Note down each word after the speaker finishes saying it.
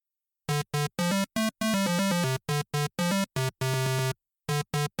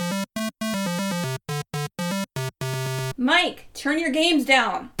Mike, turn your games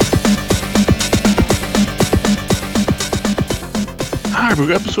down. Hi,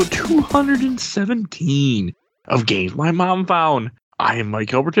 we're episode 217 of Games My Mom Found. I am Mike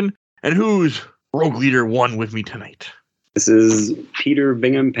Elberton, and who's Rogue Leader 1 with me tonight? This is Peter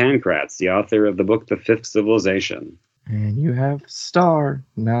Bingham Pankratz, the author of the book The Fifth Civilization. And you have Star,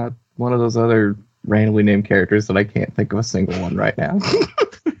 not one of those other randomly named characters that I can't think of a single one right now.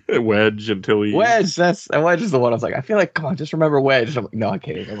 Wedge until he... Wedge is the one I was like, I feel like, come on, just remember Wedge. I'm like, no, I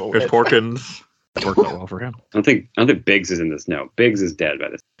can't even remember Wedge. There's Porkins. That worked out well for him. I don't think Biggs is in this. No, Biggs is dead by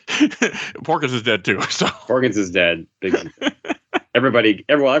this. Porkins is dead too. So Porkins is dead. Biggs is dead.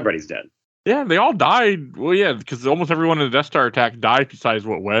 Everybody's dead. yeah, they all died. Well, yeah, because almost everyone in the Death Star attack died besides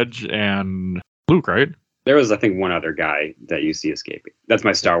Wedge and Luke, right? There was, I think, one other guy that you see escaping. That's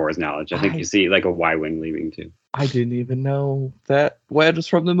my Star Wars knowledge. I think you see like a Y-wing leaving too. I didn't even know that Wedge was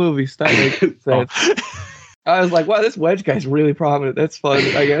from the movies. That makes sense. I was like, wow, this Wedge guy's really prominent. That's fun,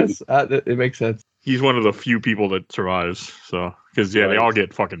 I guess. It makes sense. He's one of the few people that survives. So, because they all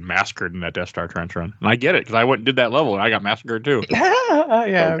get fucking massacred in that Death Star trench run, and I get it because I went and did that level and I got massacred too.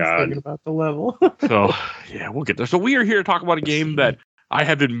 I was thinking about the level. So, yeah, we'll get there. So we are here to talk about a game that I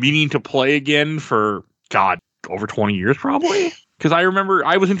have been meaning to play again for over 20 years probably. Because I remember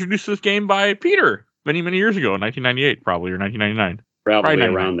I was introduced to this game by Peter many, many years ago in 1998 probably, or 1999. Probably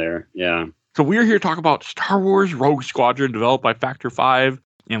around there, yeah. So we're here to talk about Star Wars Rogue Squadron, developed by Factor 5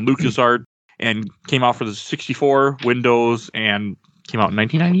 and LucasArts, and came out for the 64, Windows, and came out in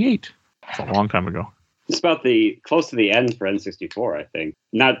 1998. That's a long time ago. It's about close to the end for N64, I think.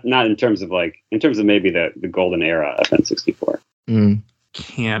 Not in terms of maybe the golden era of N64.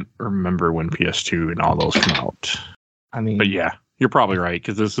 Can't remember when PS2 and all those come out. I mean, but yeah, you're probably right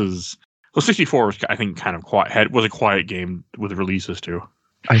because this is 64 was, I think, kind of quiet. Was a quiet game with releases too.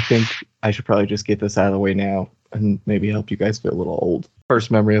 I think I should probably just get this out of the way now and maybe help you guys feel a little old.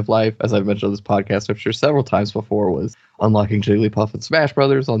 First memory of life, as I've mentioned on this podcast, I'm sure several times before, was unlocking Jigglypuff and Smash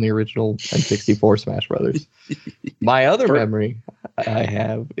Brothers on the original N64 Smash Brothers. My other memory I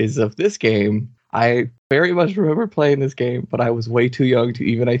have is of this game. I very much remember playing this game, but I was way too young to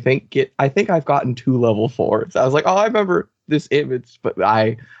even, I think I've gotten to level 4. So I was like, oh, I remember this image, but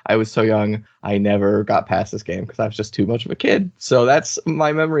I was so young, I never got past this game because I was just too much of a kid. So that's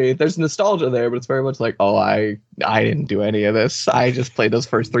my memory. There's nostalgia there, but it's very much like, oh, I didn't do any of this. I just played those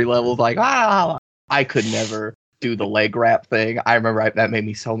first 3 levels like, I could never do the leg wrap thing. I remember that made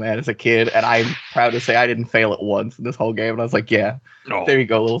me so mad as a kid, and I'm proud to say I didn't fail it once in this whole game. And I was like, yeah, there you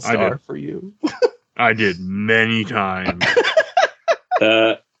go, little star for you. I did many times.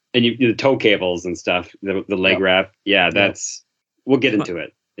 And the toe cables and stuff, the leg wrap. Yeah, we'll get into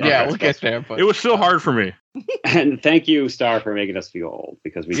it. We'll get there. But it was still hard for me. And thank you, Star, for making us feel old,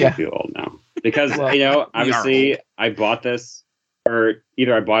 because we do feel old now. Because, obviously I bought this, or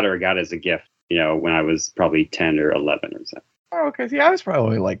either I bought it or got it as a gift, when I was probably 10 or 11 or something. Oh, okay. See, I was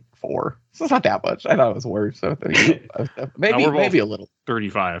probably like 4. So it's not that much. I thought it was worse. So maybe a little.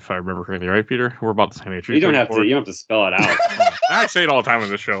 35, if I remember correctly, right, Peter? We're about the same age. You don't have to spell it out. I say it all the time on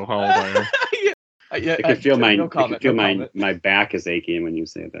this show. How old I am. I can feel my back is aching when you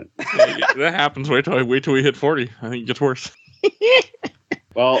say that. That happens. Wait till we hit 40. I think it gets worse.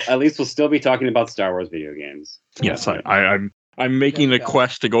 Well, at least we'll still be talking about Star Wars video games. Yes, I'm making a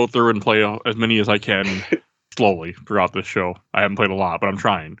quest to go through and play as many as I can slowly throughout this show. I haven't played a lot, but I'm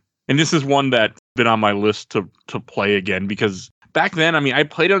trying. And this is one that's been on my list to play again because back then, I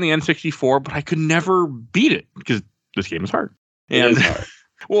played it on the N64, but I could never beat it because this game is hard. It is hard.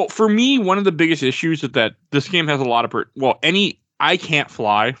 Well, for me, one of the biggest issues is that this game has a lot of... I can't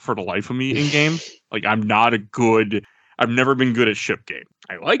fly for the life of me in games. Like, I've never been good at ship game.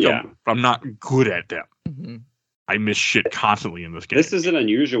 I like them, but I'm not good at them. Mm-hmm. I miss shit constantly in this game. This is an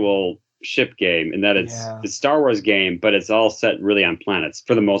unusual ship game in that it's a Star Wars game, but it's all set really on planets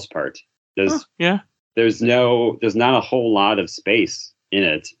for the most part. There's not a whole lot of space in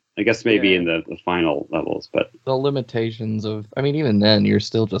it. I guess maybe in the final levels, but the limitations of, even then you're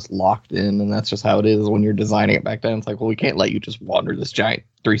still just locked in, and that's just how it is when you're designing it back then. It's like, well, we can't let you just wander this giant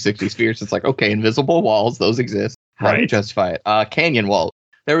 360 spheres. It's like, okay, invisible walls, those exist. How do you justify it? Canyon walls.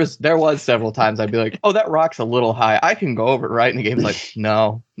 There was several times I'd be like, oh, that rock's a little high. I can go over it, right? And the game's like,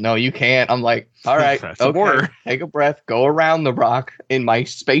 no, you can't. I'm like, all right, okay, take a breath, go around the rock in my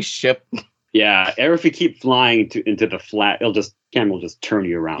spaceship. Yeah, or if you keep flying into the flat, camera will just turn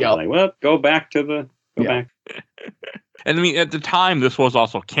you around. Like, well, go back. And at the time, this was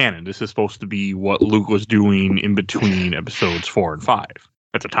also canon. This is supposed to be what Luke was doing in between episodes 4 and 5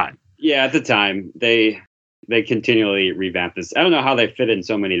 at the time. Yeah, at the time, they they continually revamp this. I don't know how they fit in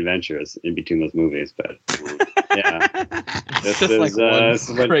so many adventures in between those movies, but yeah, this is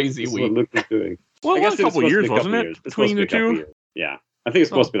like crazy week. What Luke is doing. Well, it was a couple years, wasn't it, between the two? Yeah, I think it's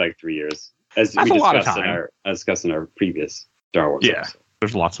supposed to be like 3 years, as we discussed in our previous Star Wars. Yeah, episode.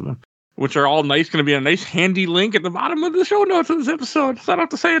 There's lots of them, which are all nice. Going to be a nice handy link at the bottom of the show notes of this episode, so I don't have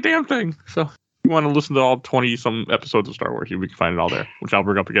to say a damn thing. So if you want to listen to all 20-some episodes of Star Wars, we can find it all there, which I'll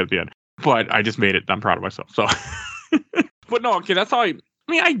bring up again at the end. But I just made it. And I'm proud of myself. So, but no, okay, that's how I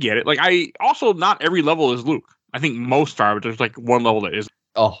mean, I get it. Like, I also, not every level is Luke. I think most are, but there's like one level that is.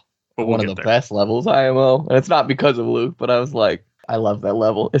 Oh, but one of the best levels, IMO. And it's not because of Luke, but I was like, I love that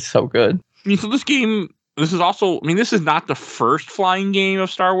level. It's so good. I mean, so this game, this is also, I mean, this is not the first flying game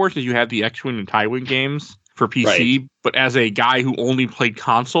of Star Wars, because you had the X-Wing and TIE-Wing games for PC. Right. But as a guy who only played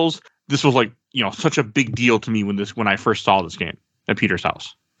consoles, this was like, such a big deal to me when I first saw this game at Peter's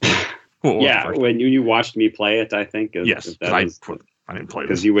house. When you watched me play it, I think. Yes, I didn't play it.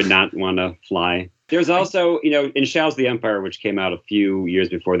 Because you would not want to fly. There's also, in Shadows of the Empire, which came out a few years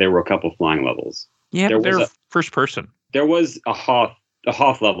before, there were a couple flying levels. Yeah, but they're first person. There was a Hoth. The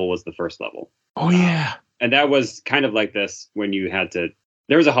Hoth level was the first level. Oh, yeah. And that was kind of like this when you had to...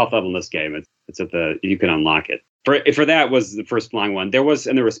 There was a Hoth level in this game. It's at you can unlock it. For that was the first flying one. There were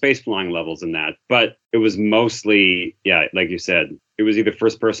space flying levels in that, but it was mostly, like you said, it was either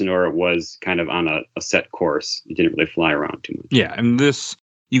first person or it was kind of on a set course. You didn't really fly around too much. Yeah, and this,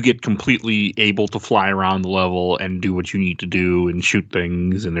 you get completely able to fly around the level and do what you need to do and shoot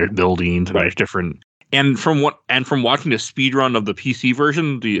things, and there's buildings and there's different. And from watching the speed run of the PC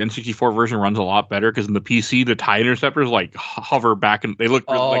version, the N64 version runs a lot better, because in the PC the TIE interceptors like hover back and they look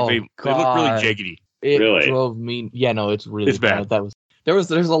they look really jaggedy. It drove me. Yeah, no, it's really bad. There's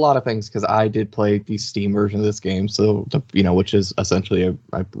a lot of things, because I did play the Steam version of this game, so which is essentially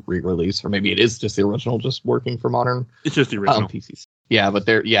a re-release, or maybe it is just the original, just working for modern. It's just the original PCs. Yeah, but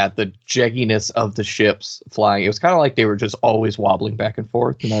the jagginess of the ships flying, it was kind of like they were just always wobbling back and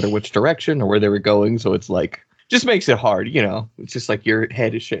forth, no matter which direction or where they were going. So it's like, just makes it hard, It's just like your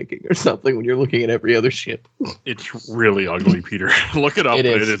head is shaking or something when you're looking at every other ship. It's really ugly, Peter. Look it up. It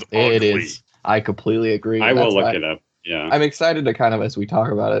is ugly. It is. I completely agree. I will look it up. Yeah. I'm excited to kind of, as we talk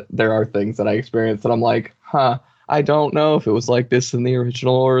about it, there are things that I experienced that I'm like, I don't know if it was like this in the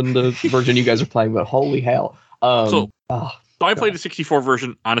original or in the version you guys are playing, but holy hell. So I played the 64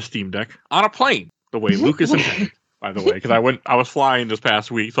 version on a Steam Deck on a plane, the way Lucas intended, by the way, because I was flying this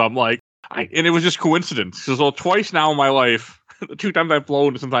past week, so I'm like, and it was just coincidence. So twice now in my life, the 2 times I've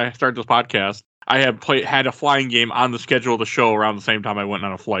flown since I started this podcast, I have had a flying game on the schedule of the show around the same time I went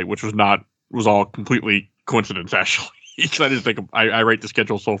on a flight, which was all completely coincidence, actually. Because I didn't think I write the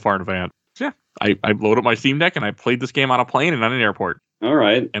schedule so far in advance. So yeah, I loaded up my Steam Deck and I played this game on a plane and on an airport. All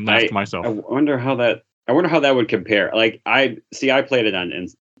right, and laughed to myself. I wonder how that would compare. Like I played it on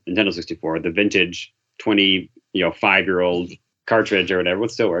Nintendo 64, the vintage 5-year-old cartridge or whatever.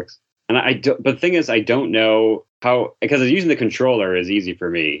 It still works. And but the thing is, I don't know how, because using the controller is easy for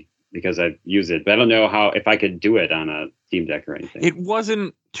me because I use it, but I don't know if I could do it on a Steam Deck or anything. It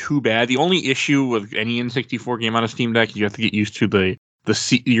wasn't too bad. The only issue with any N64 game on a Steam Deck, you have to get used to the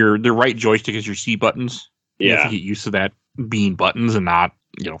right joystick is your C buttons. You have to get used to that being buttons and not,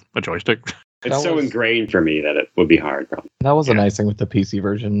 a joystick. It's ingrained for me that it would be hard, probably. That was a nice thing with the PC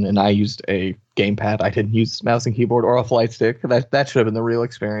version, and I used a gamepad. I didn't use mouse and keyboard or a flight stick. That should have been the real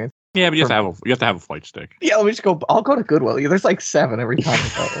experience. Yeah, but you have to have a flight stick. Yeah, I'll go to Goodwill. There's like 7 every time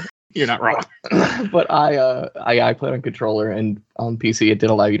I go. You're not wrong. But I played on controller, and on PC it did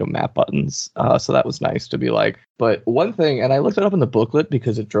allow you to map buttons. So that was nice to be like. But one thing, and I looked it up in the booklet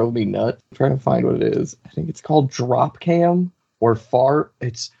because it drove me nuts. I'm trying to find what it is. I think it's called drop cam or far.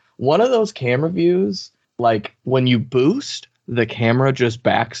 It's one of those camera views. Like when you boost, the camera just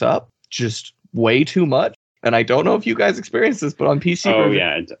backs up just way too much. And I don't know if you guys experienced this, but on PC. Oh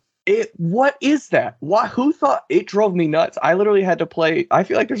yeah. What is that? Who thought? It drove me nuts. I literally had to play. I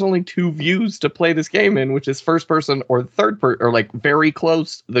feel like there's only 2 views to play this game in, which is first person or third person, or like very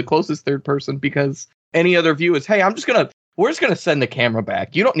close, the closest third person, because any other view is, hey, we're just gonna send the camera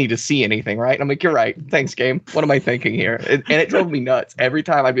back. You don't need to see anything, right? And I'm like, you're right. Thanks, game. What am I thinking here? And it drove me nuts. Every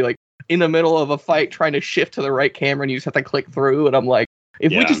time I'd be like in the middle of a fight trying to shift to the right camera, and you just have to click through. And I'm like,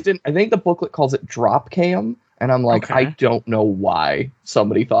 we just didn't. I think the booklet calls it drop cam. And I'm like, I don't know why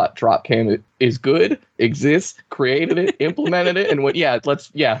somebody thought drop cam is good, exists, created it, implemented it, and let's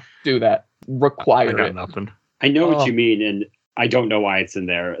do that. Require it. Nothing. I know what you mean, and I don't know why it's in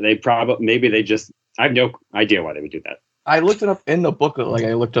there. I have no idea why they would do that. I looked it up in the booklet, like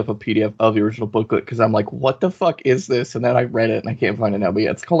I looked up a PDF of the original booklet because I'm like, what the fuck is this? And then I read it and I can't find it now. But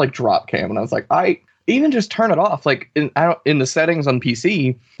yeah, it's called like drop cam, and I was like, even just turn it off. Like in the settings on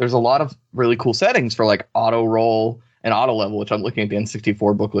PC, there's a lot of really cool settings for like auto roll and auto level, which I'm looking at the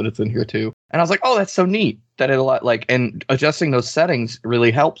N64 booklet. It's in here too. And I was like, oh, that's so neat that and adjusting those settings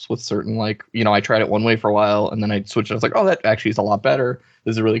really helps with certain, like, I tried it one way for a while and then I switched. I was like, oh, that actually is a lot better.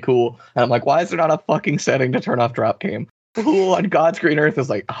 This is really cool. And I'm like, why is there not a fucking setting to turn off drop cam? Who on God's green earth is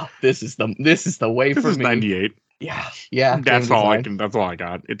like, oh, this is the way for me. 98. Yeah. That's all I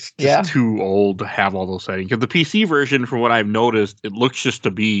got. It's just too old to have all those settings. Because the PC version, from what I've noticed, it looks just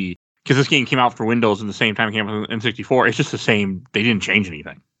to be, because this game came out for Windows in the same time it came out on N64. It's just the same. They didn't change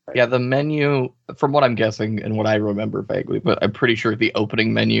anything. Yeah, the menu, from what I'm guessing and what I remember vaguely, but I'm pretty sure the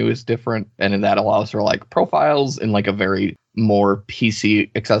opening menu is different, and that allows for like profiles in like a very more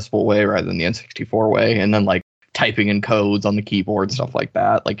PC accessible way rather than the N64 way, and then like typing in codes on the keyboard, stuff like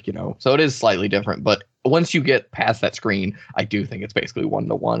that. Like, so it is slightly different, but once you get past that screen, I do think it's basically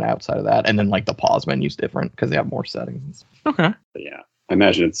 1-to-1 outside of that, and then like the pause menu is different because they have more settings. Okay. But yeah, I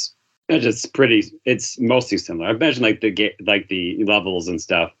imagine it's mostly similar. I imagine like the levels and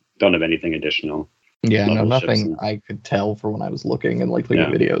stuff don't have anything additional. Yeah, no, nothing I could tell for when I was looking and like looking at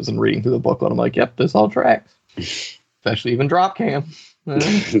videos and reading through the booklet. I'm like, yep, this all tracks. Especially even drop cam.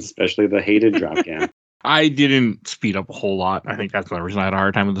 Especially the hated drop cam. I didn't speed up a whole lot. I think that's the reason I had a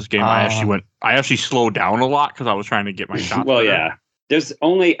hard time with this game. I actually slowed down a lot because I was trying to get my shots. Well, yeah. There's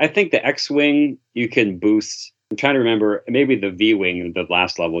only, I think the X-Wing you can boost. I'm trying to remember, maybe the V-Wing, the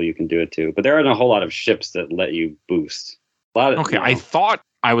last level, you can do it too. But there aren't a whole lot of ships that let you boost. I thought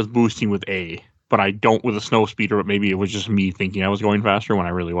I was boosting with A, but I don't with a snow speeder. But maybe it was just me thinking I was going faster when I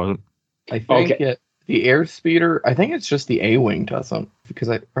really wasn't. I think the air speeder, I think it's just the A-Wing doesn't. Because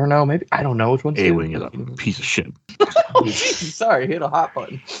I don't know which one's A-Wing is a piece of shit. Oh, geez, sorry, hit a hot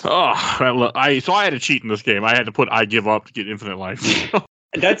button. So I had to cheat in this game. I had to put I give up to get infinite life.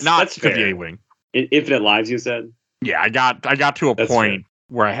 That's fair. The A-Wing. Infinite lives, you said? Yeah, I got to a point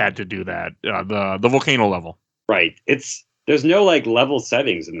where I had to do that. The volcano level. Right. There's no like level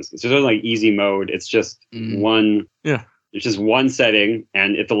settings in this. There's no like easy mode. It's just one. Yeah. It's just one setting,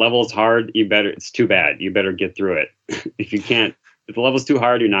 and if the level is hard, it's too bad. You better get through it. If the level's too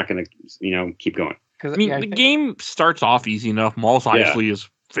hard, you're not going to, keep going. The game starts off easy enough. Mos Eisley is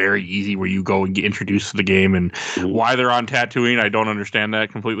very easy, where you go and get introduced to the game, and why they're on Tatooine, I don't understand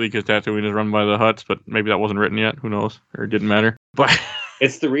that completely, because Tatooine is run by the Hutts, but maybe that wasn't written yet. Who knows? Or it didn't matter. But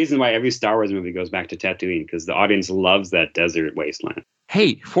it's the reason why every Star Wars movie goes back to Tatooine, because the audience loves that desert wasteland.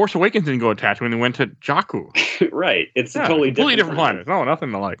 Hey, Force Awakens didn't go to Tatooine; they went to Jakku. Right. It's a totally different planet. No,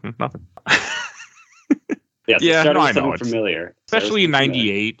 nothing to like. Nothing. I know. It's familiar. Especially in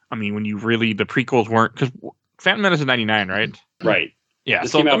 98. I mean, when the prequels weren't, because Phantom Menace is 99, right? Right. Yeah,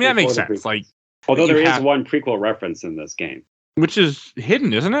 so that makes sense. Like, although there is one prequel reference in this game. Which is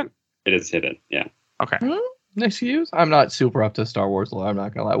hidden, isn't it? It is hidden, yeah. Okay. Excuse? I'm not super up to Star Wars lore, I'm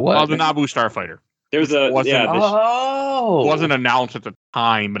not going to lie. What? Oh, the Naboo Starfighter. There's wasn't announced at the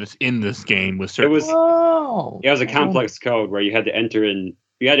time, but it's in this game with certain. It was a complex code where you had to enter in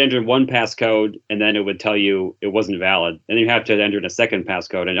one passcode, and then it would tell you it wasn't valid. And then you have to enter in a second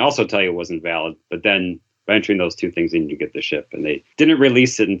passcode and also tell you it wasn't valid. But then by entering those two things in, you get the ship. And they didn't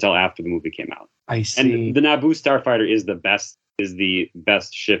release it until after the movie came out. I see. And the Naboo Starfighter is the best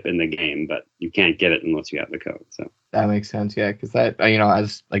ship in the game, but you can't get it unless you have the code. So that makes sense, yeah. Because that, I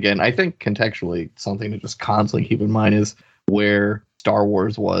think contextually something to just constantly keep in mind is where Star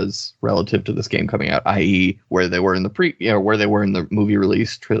Wars was relative to this game coming out, i.e., where they were in the where they were in the movie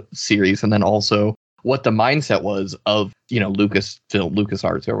release series, and then also what the mindset was of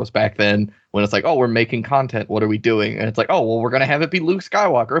LucasArts. There was back then when it's like, oh, we're making content. What are we doing? And it's like, oh, well, we're gonna have it be Luke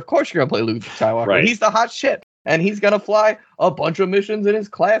Skywalker. Of course, you're gonna play Luke Skywalker. Right. He's the hot shit. And he's going to fly a bunch of missions in his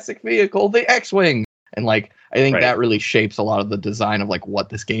classic vehicle, the X-Wing. And I think that really shapes a lot of the design of what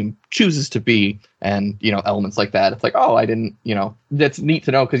this game chooses to be. And, elements like that. It's like, oh, I didn't, that's neat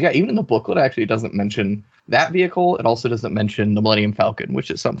to know. Because, even in the booklet, actually, it doesn't mention that vehicle. It also doesn't mention the Millennium Falcon, which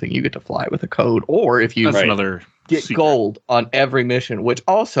is something you get to fly with a code. Or if you get gold on every mission, which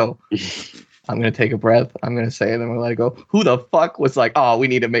also... I'm going to take a breath. I'm going to say it, and then we'll let it go. Who the fuck was like, oh, we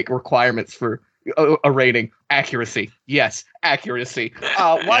need to make requirements for... a rating. Accuracy. Yes, accuracy.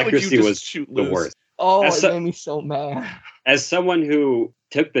 Why would you just shoot the worst? Oh, it made me so mad. As someone who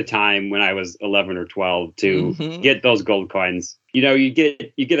took the time when I was 11 or 12 to get those gold coins, you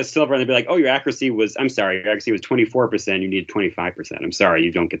get a silver and they'd be like, oh, your accuracy was 24%. You need 25%. I'm sorry,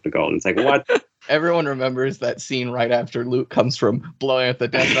 you don't get the gold. And it's like, what? Everyone remembers that scene right after Luke comes from blowing up the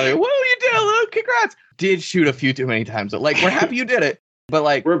death star. Whoa, you did it, Luke! Congrats! Did shoot a few too many times. We're happy you did it.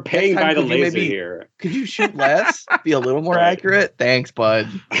 But we're paying by the laser here. Could you shoot less? Be a little more accurate? Thanks, bud.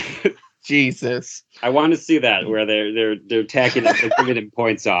 Jesus. I want to see that where they're attacking it, they're giving him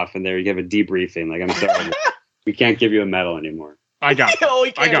points off, and they give a debriefing. Like, I'm sorry, we can't give you a medal anymore. I got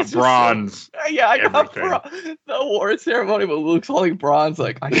bronze. I got bronze. The award ceremony, but Luke's holding bronze.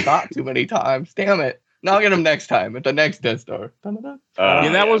 Like, I shot too many times. Damn it. Now I'll get him next time at the next Death Star.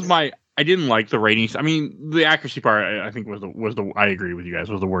 That was my. I didn't like the ratings. I mean, the accuracy part, I think was the. I agree with you guys.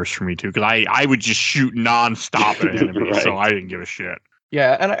 Was the worst for me too, because I would just shoot nonstop at enemies, right. So I didn't give a shit.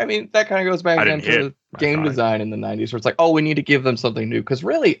 Yeah, and I mean that kind of goes back into game design in the 90s, where it's like, oh, we need to give them something new. Because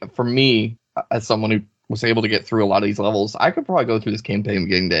really, for me, as someone who was able to get through a lot of these levels, I could probably go through this campaign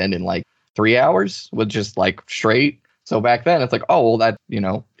beginning to end in like 3 hours with just like straight. So back then, it's like, oh, well, that, you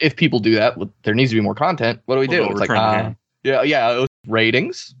know, if people do that, there needs to be more content. What do we do? It's like, it was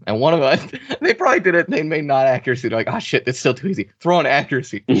ratings. And one of us, they probably did it. And they made not accuracy. They're like, oh, shit, it's still too easy. Throw in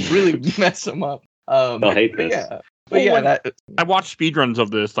accuracy. Really mess them up. They'll hate this. Yeah. But yeah, I watched speedruns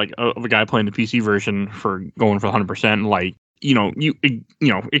of this, like of a guy playing the PC version for going for 100%. Like,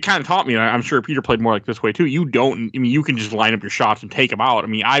 it kind of taught me. And I'm sure Peter played more like this way too. You can just line up your shots and take them out. I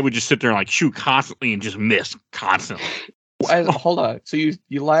mean, I would just sit there and like shoot constantly and just miss constantly. Hold on. So you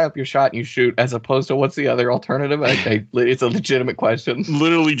line up your shot and you shoot, as opposed to what's the other alternative? It's a legitimate question.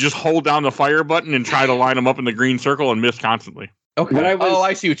 Literally, just hold down the fire button and try to line them up in the green circle and miss constantly. Okay.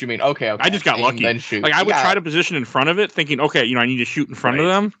 I see what you mean. Okay. I just got lucky. Like I would try to position in front of it, thinking, okay, I need to shoot in front of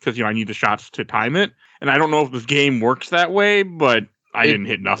them because I need the shots to time it. And I don't know if this game works that way, but I didn't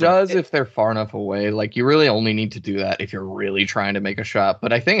hit nothing. It does if they're far enough away. Like you really only need to do that if you're really trying to make a shot.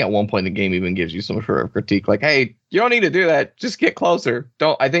 But I think at one point the game even gives you some sort of critique, like, hey, you don't need to do that. Just get closer.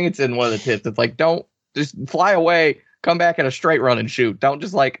 I think it's in one of the tips. It's like, don't just fly away, come back in a straight run and shoot. Don't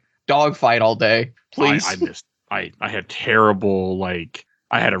just like dogfight all day, please. I missed. I had terrible,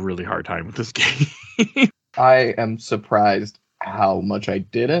 I had a really hard time with this game. I am surprised how much I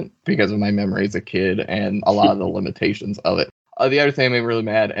didn't because of my memory as a kid and a lot of the limitations of it. The other thing that made me really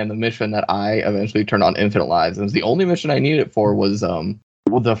mad, and the mission that I eventually turned on Infinite Lives, and it was the only mission I needed it for, was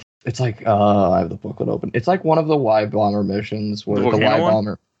it's like I have the booklet open. It's like one of the Y Bomber missions where the Y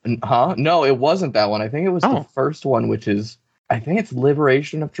Bomber. No, it wasn't that one. I think it was the first one, which is, I think it's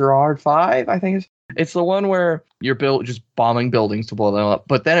Liberation of Gerard 5. I think it's the one where you're just bombing buildings to blow them up,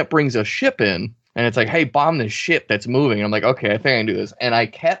 but then it brings a ship in, and it's like, hey, bomb this ship that's moving. And I'm like, okay, I think I can do this. And I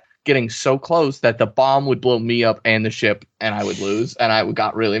kept getting so close that the bomb would blow me up and the ship, and I would lose. And I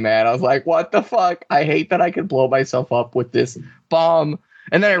got really mad. I was like, what the fuck? I hate that I could blow myself up with this bomb.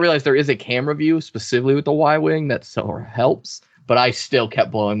 And then I realized there is a camera view specifically with the Y-Wing that so helps. But I still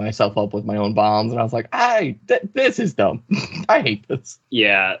kept blowing myself up with my own bombs. And I was like, this is dumb. I hate this.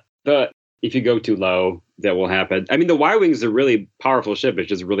 Yeah. If you go too low, that will happen. I mean, the Y-Wing is a really powerful ship. It's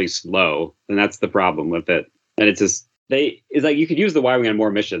just really slow. And that's the problem with it. And it's just, it's like you could use the Y-Wing on more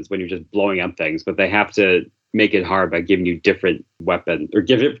missions when you're just blowing up things, but they have to make it hard by giving you different weapons or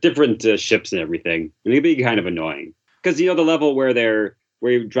give it different ships and everything. And it'd be kind of annoying. Because, the level where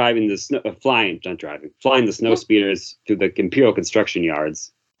you're driving flying the snow speeders through the Imperial construction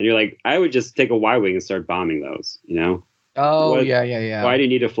yards. And you're like, I would just take a Y-Wing and start bombing those, Oh, yeah. Why do you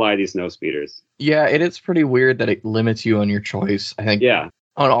need to fly these snow speeders? Yeah, it is pretty weird that it limits you on your choice. I think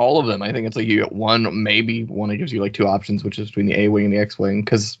on all of them, I think it's like you get one, maybe one that gives you like two options, which is between the A-Wing and the X-Wing.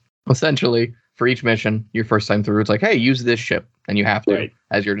 Because essentially, for each mission, your first time through, it's like, hey, use this ship. And you have to,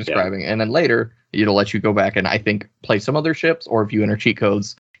 as you're describing. Yeah. And then later, it'll let you go back and I think play some other ships, or if you enter cheat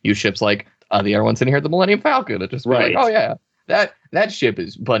codes, use ships like the other one sitting here, the Millennium Falcon. It just like, oh yeah. That ship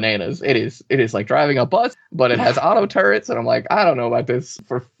is bananas. It is like driving a bus, but it has auto turrets, and I'm like, I don't know about this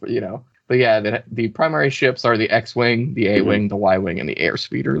But yeah, the primary ships are the X-Wing, the A-Wing, the Y-Wing, and the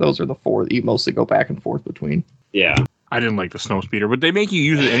Airspeeder. Those are the four that you mostly go back and forth between. Yeah. I didn't like the snow speeder, but they make you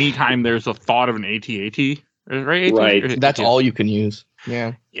use it anytime there's a thought of an AT-AT, right? Right. That's all you can use.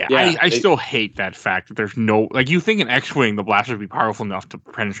 Yeah. I still hate that fact that there's no, you think an X-Wing, the blaster would be powerful enough to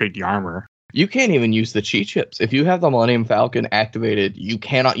penetrate the armor. You can't even use the cheat ships. If you have the Millennium Falcon activated, you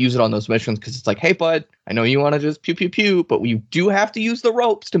cannot use it on those missions because it's like, hey, bud, I know you want to just pew, pew, pew, but you do have to use the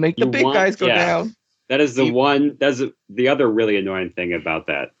ropes to make the big guys go down. That is that's the other really annoying thing about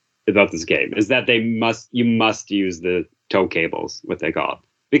this game, is that you must use the tow cables, what they call it,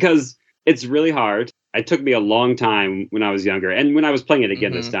 because it's really hard. It took me a long time when I was younger, and when I was playing it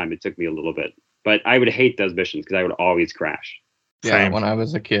again this time, it took me a little bit. But I would hate those missions because I would always crash. Yeah, same. When I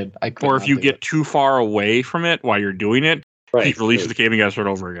was a kid, I couldn't. Or if you get too far away from it while you're doing it, it releases the game and you gotta start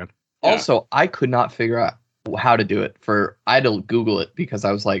over again. Also, I could not figure out how to do it. I had to Google it because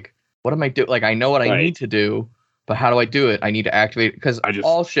I was like, what am I doing? Like, I know what I need to do, but how do I do it? I need to activate it because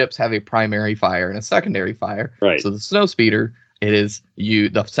all ships have a primary fire and a secondary fire. Right. So the snow speeder it is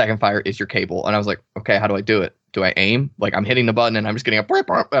the second fire is your cable. And I was like, okay, how do I do it? Do I aim? Like I'm hitting the button and I'm just getting a burp,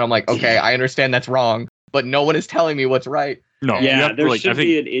 burp, and I'm like, okay, I understand that's wrong, but no one is telling me what's right. No, yeah, there should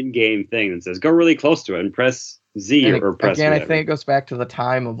be an in-game thing that says go really close to it and press Z or press again. whatever. I think it goes back to the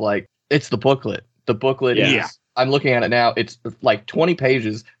time of like it's the booklet. The booklet is. I'm looking at it now. It's like 20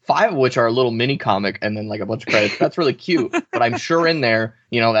 pages, 5 of which are a little mini comic, and then like a bunch of credits. That's really cute. But I'm sure in there,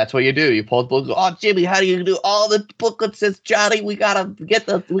 that's what you do. You pull the book. Oh, Jimmy, how do you do all the booklet? Says Johnny, we gotta get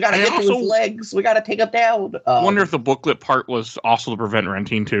to his legs. We gotta take him down. I wonder if the booklet part was also to prevent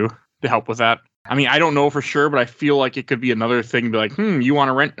renting too, to help with that. I mean, I don't know for sure, but I feel like it could be another thing. To be like, you want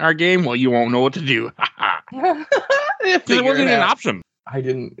to rent our game? Well, you won't know what to do. It wasn't an option. I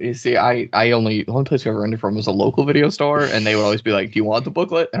didn't. You see, the only place I ever rented from was a local video store, and they would always be like, "Do you want the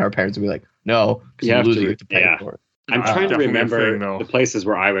booklet?" And our parents would be like, "No, because you lose it, you have to pay for it." I'm trying to remember the places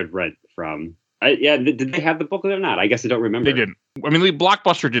where I would rent from. Did they have the booklet or not? I guess I don't remember. They didn't. I mean,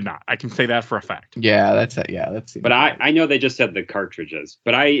 Blockbuster did not. I can say that for a fact. Yeah, that's it. Yeah, that's. But I know they just had the cartridges.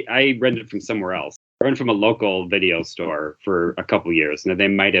 But I rented from somewhere else. I rented from a local video store for a couple years, and they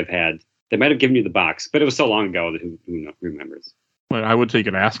might have given you the box, but it was so long ago that who remembers. Well, I would say you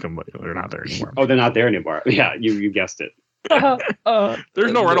can ask them, but they're not there anymore. Oh, they're not there anymore. Yeah, you guessed it.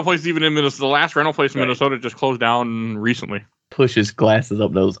 There's no rental place even in Minnesota. The last rental place in Minnesota just closed down recently. Pushes glasses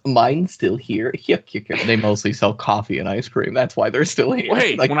up nose. Mine's still here. They mostly sell coffee and ice cream. That's why they're still here.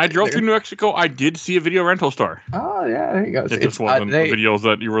 Hey, when I drove through New Mexico, I did see a video rental store. Oh, yeah, there you go. It just wasn't the videos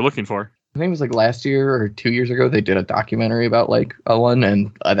that you were looking for. I think it was like last year or 2 years ago, they did a documentary about like a one,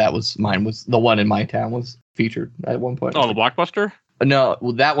 and mine was the one in my town was featured at one point. Oh, the Blockbuster? No,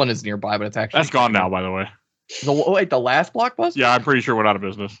 well, that one is nearby, but it's actually... That's gone now, by the way. The last Blockbuster? Yeah, I'm pretty sure we're out of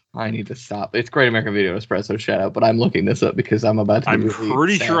business. I need to stop. It's Great American Video Espresso, shout out, but I'm looking this up because I'm about to... I'm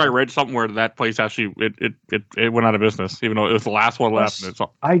pretty sure I read something where that place actually, it went out of business, even though it was the last one left.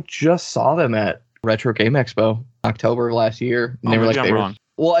 I just saw them at Retro Game Expo, October of last year. And they were like, I'm wrong.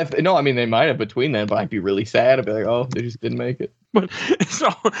 Well, they might have between then, but I'd be really sad. I'd be like, oh, they just didn't make it. But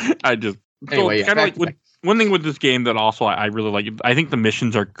anyway, kind of like with one thing with this game that also I really like. I think the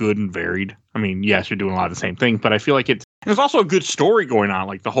missions are good and varied. I mean, yes, you're doing a lot of the same things, but I feel like there's also a good story going on.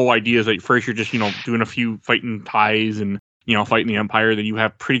 Like the whole idea is that first you're just doing a few fighting ties and fighting the Empire. Then you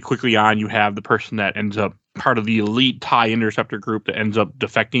have pretty quickly on you have the person that ends up part of the elite TIE interceptor group that ends up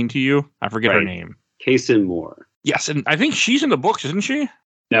defecting to you. I forget her name. Kaysen Moore. Yes, and I think she's in the books, isn't she?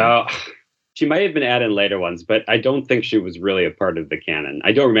 No, she might have been added in later ones, but I don't think she was really a part of the canon.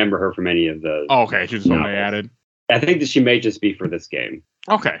 I don't remember her from any of the... Oh, okay, she's only added. I think that she may just be for this game.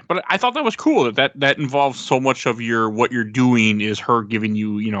 Okay, but I thought that was cool that involves so much of what you're doing is her giving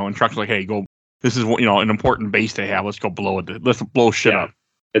you, instructions like, hey, go, this is an important base they have, let's go blow it, let's blow shit up.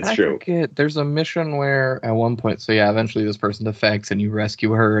 It's true. There's a mission where at one point, eventually this person defects and you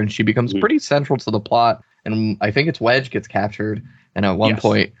rescue her and she becomes pretty central to the plot. And I think it's Wedge gets captured. And at one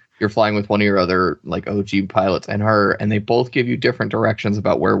point, you're flying with one of your other like OG pilots and her, and they both give you different directions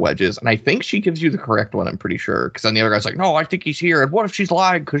about where Wedge is. And I think she gives you the correct one, I'm pretty sure. Because then the other guy's like, no, I think he's here. And what if she's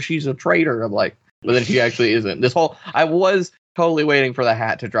lying because she's a traitor? I'm like, but then she actually isn't. I was totally waiting for the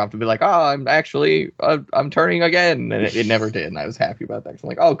hat to drop to be like, oh, I'm turning again. And it never did. And I was happy about that. So I'm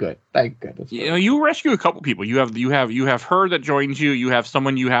like, oh, good. Thank goodness. You rescue a couple people. You have her that joins you. You have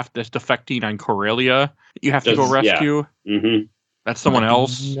someone that's defecting on Corellia. You have to go rescue. Yeah. Mm-hmm. That's someone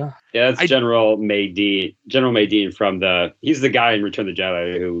else. Yeah, that's General Maydean. General Maydean he's the guy in Return of the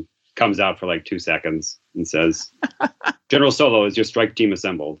Jedi who comes out for like 2 seconds and says, General Solo, is your strike team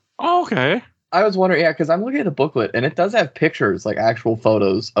assembled? Oh, okay. I was wondering, because I'm looking at the booklet and it does have pictures, like actual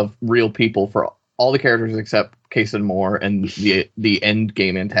photos of real people for all the characters except Kaysen Moore and the end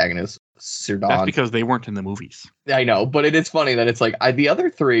game antagonist, Sirdan. That's because they weren't in the movies. I know, but it is funny that it's like the other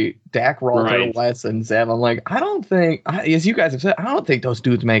three, Dak, Ralter, Wes, and Zev. I'm like, I don't think, as you guys have said, I don't think those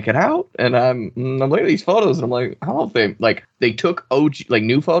dudes make it out. And I'm looking at these photos and I'm like, I don't think they took OG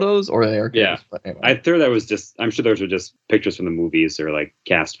new photos or they're But anyway. I'm sure those were just pictures from the movies or like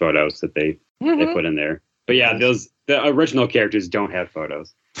cast photos that they put in there. But the original characters don't have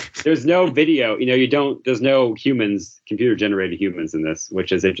photos. There's no video, there's no computer generated humans in this,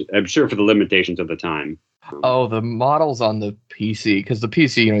 which is, I'm sure, for the limitations of the time. Oh, the models on the PC, because the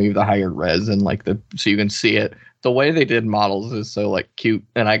PC, you have the higher res and so you can see it. The way they did models is so cute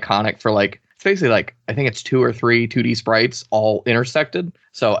and iconic for it's basically I think it's 2 or 3 2D sprites all intersected.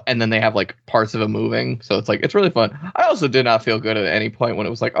 So, and then they have parts of it moving. So it's really fun. I also did not feel good at any point when it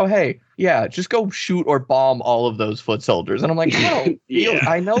was oh, hey, yeah, just go shoot or bomb all of those foot soldiers. And I'm like,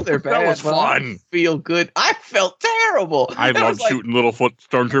 I know they're bad. That was but fun. I don't feel good. I felt terrible. I love shooting little foot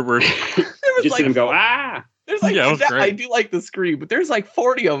stormtroopers. Just see them go, ah! There's like I do like the scream, but there's like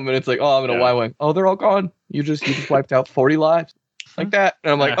 40 of them, and it's like, oh, I'm in a Y-wing. Oh, they're all gone. You just wiped out 40 lives. Like that.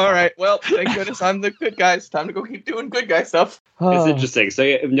 And I'm like, all right, well, thank goodness I'm the good guy. It's time to go keep doing good guy stuff. It's interesting. So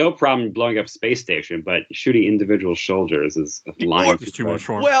you have no problem blowing up space station, but shooting individual soldiers is a line. Too much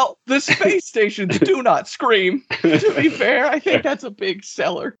for well, the space stations do not scream. To be fair, I think that's a big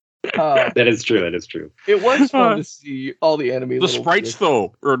seller. That is true. It was fun to see all the enemy. The sprites,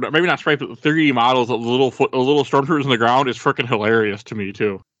 though, or maybe not sprites, but 3D models of little stormtroopers in the ground is freaking hilarious to me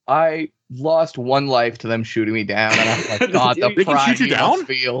too. I lost one life to them shooting me down, and I was like, God, the pride you down?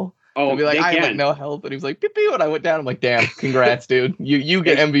 Feel. Oh, be like, I have no health, and he was like, pew pew, and I went down. I'm like, damn, congrats, dude. You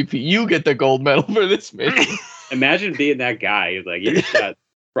get MVP. You get the gold medal for this mission. Imagine being that guy. He's like, you shot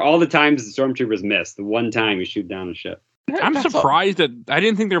for all the times the stormtroopers missed. The one time you shoot down a ship. I'm surprised that I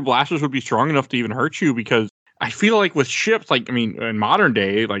didn't think their blasters would be strong enough to even hurt you, because I feel like with ships, like, I mean, in modern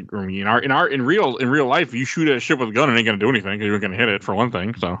day, like, I mean, in real life, you shoot at a ship with a gun, it ain't gonna do anything because you're gonna hit it for one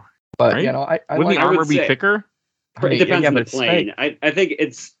thing. So, but right? You know, wouldn't the armor be thicker? It depends on the plane. I think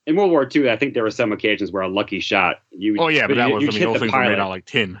it's in World War II. I think there were some occasions where a lucky shot. But that was. I mean, those things were made out of like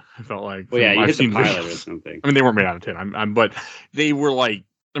tin. I felt like. Well, yeah, you hit the pilot or something. I mean, they weren't made out of tin. But they were like.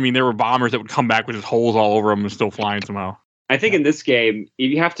 I mean, there were bombers that would come back with just holes all over them and still flying somehow. I think in this game,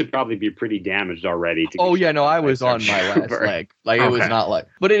 you have to probably be pretty damaged already. I was on my last leg. Like, it was not like...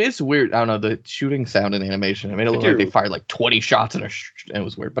 But it is weird. I don't know, the shooting sound and animation. I mean, it looked like they fired like 20 shots and it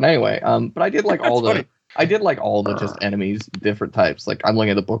was weird. But anyway, but I did like all the... I did like all the just enemies, different types. Like, I'm looking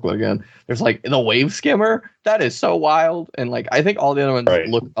at the booklet again. There's like the wave skimmer. That is so wild. And like, I think all the other ones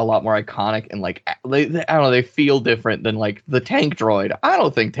look a lot more iconic and like, they I don't know, they feel different than like the tank droid. I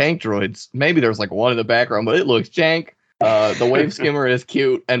don't think tank droids, maybe there's like one in the background, but it looks jank. The wave skimmer is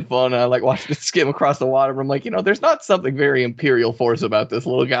cute and fun. I like watching it skim across the water. But I'm like, there's not something very Imperial Force about this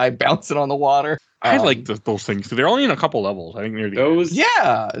little guy bouncing on the water. I like those things. They're only in a couple levels. I think near the end.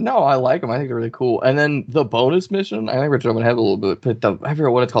 Yeah, no, I like them. I think they're really cool. And then the bonus mission, I think we're jumping ahead a little bit, but I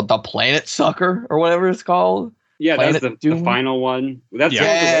forget what it's called, the Planet Sucker or whatever it's called. Yeah, that's the final one. That's one of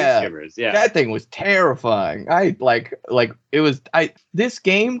the wave skimmers. Yeah, that thing was terrifying. I like it was. This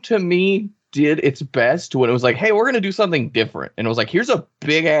game to me did its best when it was like, hey, we're gonna do something different, and it was like, here's a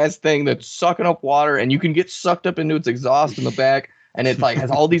big ass thing that's sucking up water, and you can get sucked up into its exhaust in the back, and it like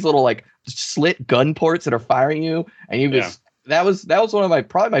has all these little like slit gun ports that are firing you, and you just that was one of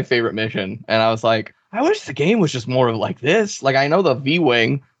probably my favorite mission, and I was like, I wish the game was just more of like this. Like, I know the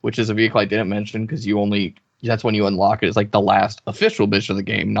V-Wing, which is a vehicle I didn't mention because that's when you unlock it. It's like the last official mission of the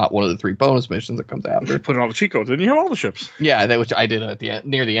game, not one of the 3 bonus missions that comes after. Put in all the cheat codes, and you have all the ships. Yeah, which I did at the end,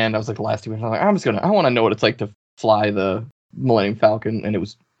 near the end. I was like the last 2 missions. I was like, I want to know what it's like to fly the Millennium Falcon, and it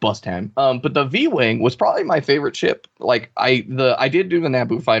was bust time. But the V-Wing was probably my favorite ship. Like I did do the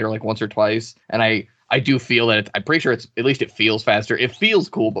Naboo fighter like once or twice, and I do feel that I'm pretty sure at least it feels faster. It feels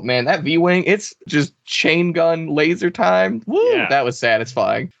cool, but man, that V-Wing, it's just chain gun laser time. Woo, yeah. That was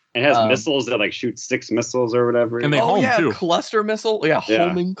satisfying. It has missiles that like shoot 6 missiles or whatever. And they home too. Cluster missile. Yeah,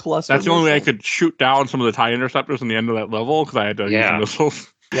 homing cluster. That's the only way I could shoot down some of the TIE interceptors in the end of that level because I had to use the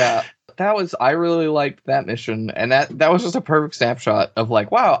missiles. Yeah. I really liked that mission, and that was just a perfect snapshot of like,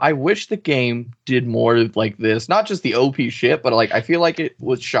 wow, I wish the game did more like this. Not just the OP shit, but like I feel like it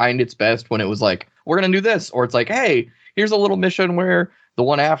was shined its best when it was like, we're gonna do this, or it's like, hey, here's a little mission where the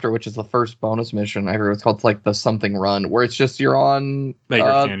one after, which is the first bonus mission, I heard it's called like the something run, where it's just you're on Maker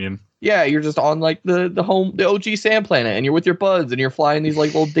Canyon. Yeah, you're just on like the OG Sand Planet, and you're with your buds, and you're flying these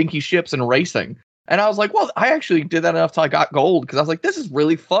like little dinky ships and racing. And I was like, well, I actually did that enough till I got gold, because I was like, this is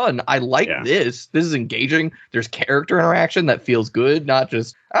really fun. I like this. This is engaging. There's character interaction that feels good, not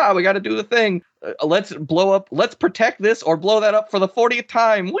just, we got to do the thing. Let's blow up. Let's protect this or blow that up for the 40th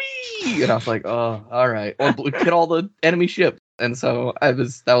time. Whee! And I was like, oh, all right. Or hit all the enemy ships. And so that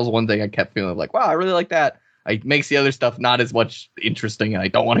was one thing I kept feeling like, wow, I really like that. It makes the other stuff not as much interesting, and I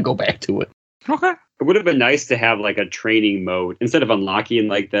don't want to go back to it. Okay. It would have been nice to have like a training mode instead of unlocking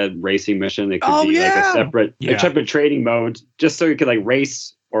like the racing mission. It could be like a separate training mode, just so you could like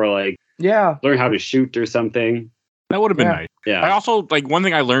race or like learn how to shoot or something. That would have been nice. Yeah. I also like one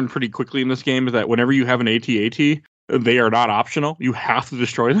thing I learned pretty quickly in this game is that whenever you have an AT-AT, they are not optional. You have to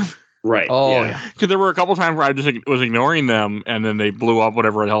destroy them. Right. Oh, yeah. Because there were a couple times where I just was ignoring them, and then they blew up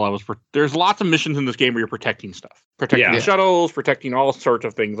whatever the hell I was. There's lots of missions in this game where you're protecting stuff, protecting the shuttles, protecting all sorts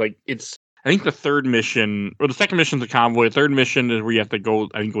of things. Like I think the third mission, or the second mission is the convoy. The third mission is where you have to go,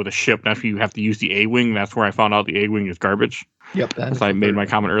 I think, with a ship. That's where you have to use the A-Wing. That's where I found out the A-Wing is garbage. Yep. As I made my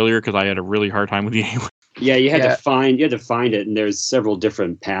comment earlier, because I had a really hard time with the A-Wing. Yeah, you had to find it, and there's several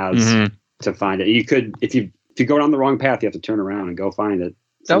different paths to find it. You could, if you go down the wrong path, you have to turn around and go find it.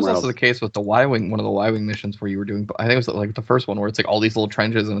 That was also the case with the Y-Wing, one of the Y-Wing missions where you were doing, I think it was like the first one where it's like all these little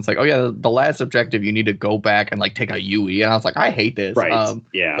trenches and it's like, oh yeah, the last objective, you need to go back and like take a UE. And I was like, I hate this. Right.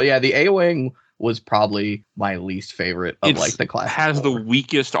 Yeah. But yeah, the A-Wing was probably my least favorite of like the class. Has the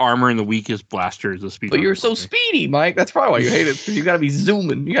weakest armor and the weakest blasters. But you're so speedy, Mike. That's probably why you hate it. Because you got to be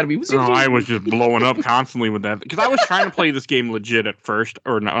zooming. You got to be zooming. No, I was just blowing up constantly with that. Because I was trying to play this game legit at first.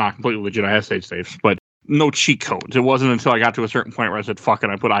 Or not completely legit. I had save saves. But no cheat codes. It wasn't until I got to a certain point where I said, fuck it.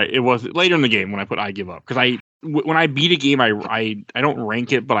 It was later in the game when I put I give up. Because when I beat a game, I don't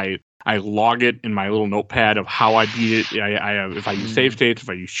rank it, but I log it in my little notepad of how I beat it. If I use save states, if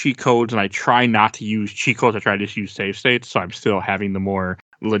I use cheat codes, and I try not to use cheat codes, I try to just use save states. So I'm still having the more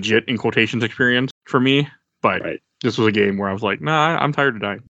legit, in quotations, experience for me. But This was a game where I was like, nah, I'm tired of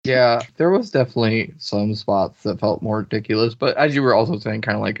dying. Yeah, there was definitely some spots that felt more ridiculous. But as you were also saying,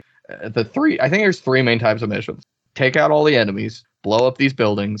 kind of like I think there's 3 main types of missions. Take out all the enemies, blow up these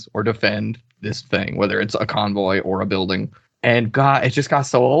buildings, or defend this thing, whether it's a convoy or a building. And God, it just got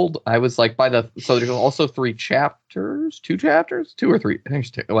so old. I was like, so there's also 3 chapters, 2 chapters, 2 or 3. I think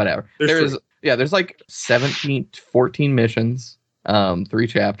it's 2, whatever. There's like 14 missions, 3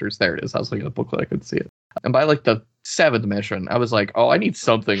 chapters. There it is. I was looking at the booklet, I couldn't see it. And by like the 7th mission, I was like, oh, I need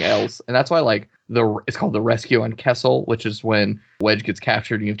something else. And that's why like it's called the Rescue on Kessel, which is when Wedge gets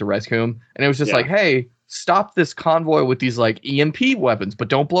captured and you have to rescue him. And it was just like, hey, stop this convoy with these like EMP weapons, but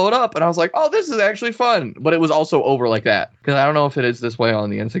don't blow it up. And I was like, oh, this is actually fun. But it was also over like that. Because I don't know if it is this way on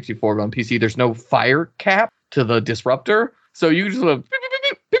the N64, but on PC, there's no fire cap to the disruptor. So you just and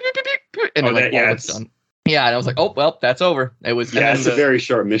then like it's done. Yeah, and I was like, oh, well, that's over. It was. Yeah, it's a very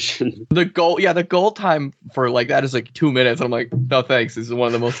short mission. The goal time for like that is like 2 minutes. I'm like, no, thanks. This is one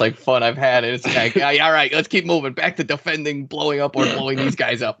of the most like fun I've had. And it's like, yeah, all right, let's keep moving. Back to defending, blowing up, or blowing these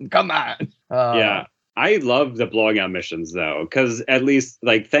guys up. Come on. Yeah. I love the blowing up missions though, because at least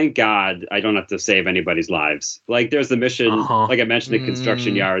like thank God I don't have to save anybody's lives. Like there's the mission, like I mentioned, the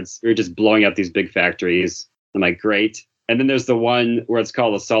construction yards. You're just blowing up these big factories. I'm like, great. And then there's the one where it's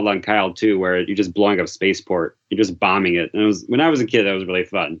called Assault on Kyle 2, where you're just blowing up spaceport. You're just bombing it. And when I was a kid, that was really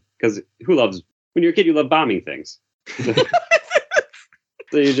fun because when you're a kid, you love bombing things. So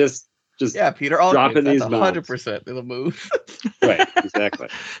you just Peter, dropping these 100% in the move. Right, exactly.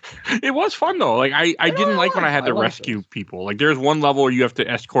 It was fun though. Like I didn't like when I had to rescue people. Like there's one level where you have to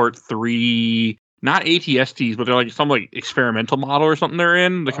escort 3, not ATSTs, but they're like some like experimental model or something. They're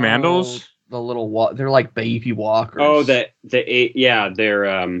in the commandos. The little they're like baby walkers. Oh, they're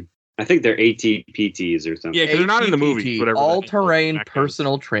I think they're ATPTs or something. Yeah, because they're not in the movie. All-terrain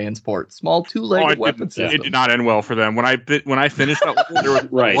personal transport, small 2-legged weapon system. It did not end well for them. When I finished that level, there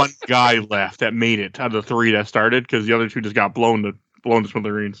was one guy left that made it out of the 3 that started, because the other 2 just got blown to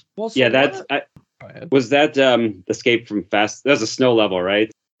smithereens. Well, was that Escape from Fast? That was a snow level, right?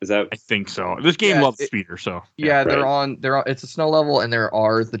 Is that? I think so. This game loves speeder, so they're on. It's a snow level, and there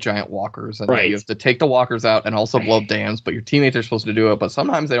are the giant walkers, and you have to take the walkers out and also blow up dams. But your teammates are supposed to do it, but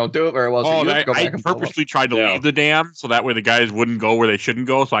sometimes they don't do it very well. So I purposely tried to leave the dam so that way the guys wouldn't go where they shouldn't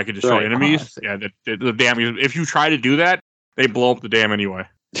go, so I could destroy enemies. The dam. If you try to do that, they blow up the dam anyway.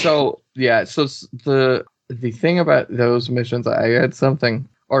 So the thing about those missions, I had something,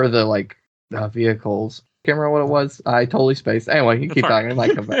 or the vehicles. Can't remember what it was. I totally spaced. Anyway, you keep talking. It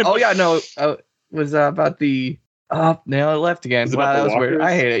might come back. Oh yeah, no, it was about the. Now it left again. Wow, that was weird.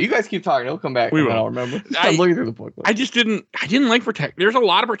 I hate it. You guys keep talking. It'll come back. I'll remember. I'm looking through the book. I didn't like protect. There's a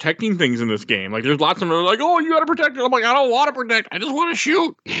lot of protecting things in this game. Like there's lots of them like, oh, you got to protect it. I'm like, I don't want to protect. I just want to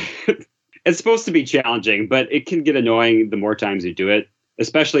shoot. It's supposed to be challenging, but it can get annoying the more times you do it,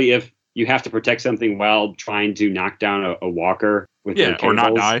 especially if you have to protect something while trying to knock down a walker with or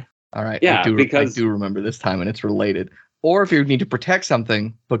not die. All right. Yeah, I do remember this time, and it's related. Or if you need to protect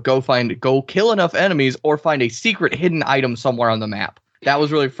something, but go kill enough enemies or find a secret hidden item somewhere on the map. That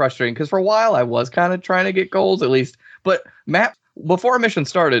was really frustrating because for a while I was kind of trying to get goals at least. But before a mission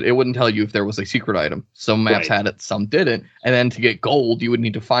started, it wouldn't tell you if there was a secret item. Some maps had it, some didn't. And then to get gold, you would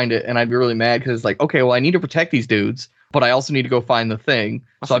need to find it. And I'd be really mad because it's like, okay, well, I need to protect these dudes, but I also need to go find the thing.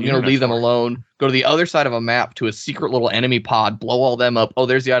 So I'm going to leave them alone, go to the other side of a map to a secret little enemy pod, blow all them up. Oh,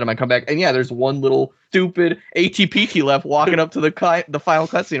 there's the item. I come back. And yeah, there's one little stupid ATPT left walking up to the final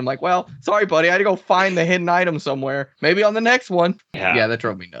cutscene. I'm like, well, sorry, buddy. I had to go find the hidden item somewhere. Maybe on the next one. Yeah, that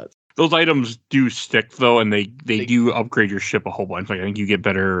drove me nuts. Those items do stick, though, and they do upgrade your ship a whole bunch. Like I think you get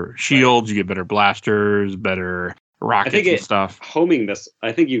better shields, you get better blasters, better rockets and stuff.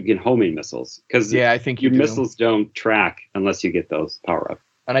 I think you get homing missiles because I think your missiles don't track unless you get those power up.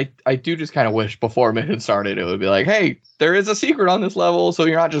 And I do just kind of wish before mission started, it would be like, hey, there is a secret on this level, so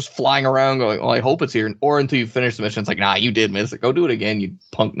you're not just flying around going, well, I hope it's here. Or until you finish the mission, it's like, nah, you did miss it. Go do it again, you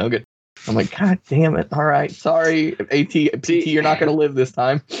punk nugget. I'm like, God damn it. All right, sorry, PT, you're not going to live this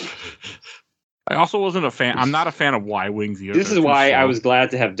time. I also wasn't a fan. I'm not a fan of Y-Wings either. This is why I was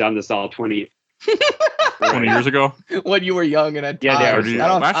glad to have done this all 20 years ago. When you were young and had time.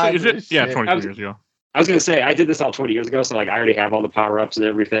 Actually, is it? Yeah, 20 years ago. I was going to say, I did this all 20 years ago, so like I already have all the power-ups and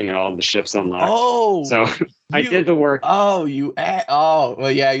everything and all the ships unlocked. Oh! So I did the work. Oh,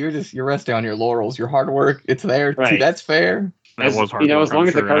 well, yeah, you're resting on your laurels. Your hard work, it's there. Right. See, that's fair. That was hard work, as long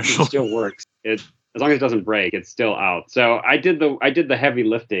as the cartridge actually still works, as long as it doesn't break, it's still out. So I did the heavy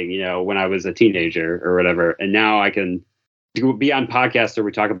lifting, when I was a teenager or whatever, and now I can be on podcasts where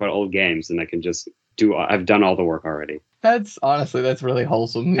we talk about old games, and I can just I've done all the work already. That's really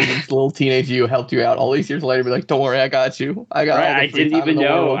whole,some. This little teenage you helped you out all these years later. Be like, don't worry, I got you. I got. Right, I didn't even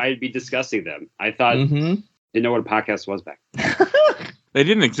know I'd be discussing them. I thought didn't know what a podcast was back then. They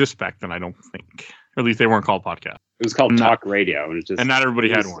didn't exist back then, I don't think. Or at least they weren't called podcasts. It was called talk radio, and not everybody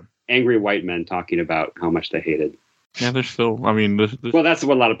had one. Angry white men talking about how much they hated. Yeah, there's still. I mean, well, that's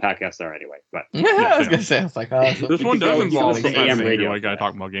what a lot of podcasts are anyway. But I was gonna say, I was like, this one does involve some AM radio. Like I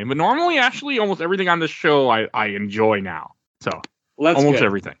talk about game, but normally, actually, almost everything on this show I enjoy now. So almost good.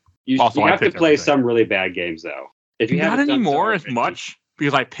 Everything. You have to play some really bad games though. If you not anymore as much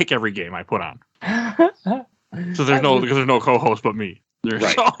because I pick every game I put on. So there's no co-host but me.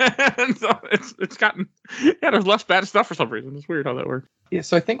 Right. So it's gotten there's less bad stuff for some reason. It's weird how that works. Yeah,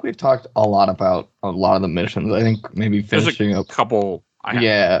 so I think we've talked a lot about a lot of the missions. I think maybe finishing up a couple.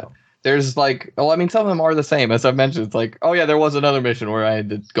 There's like, some of them are the same. As I've mentioned, it's like, oh yeah, there was another mission where I had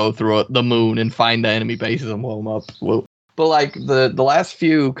to go through the moon and find the enemy bases and blow them up. But like the last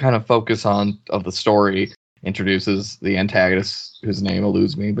few kind of focus on of the story introduces the antagonist whose name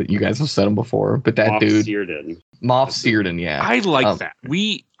eludes me, but you guys have said him before. But that dude, Moff Searden, yeah. I like that.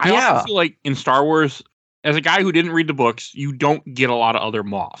 I also feel like in Star Wars, as a guy who didn't read the books, you don't get a lot of other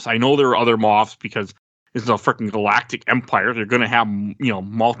Moffs. I know there are other Moffs because it's a freaking galactic empire. They're going to have,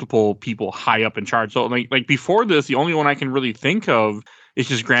 multiple people high up in charge. So like before this, the only one I can really think of is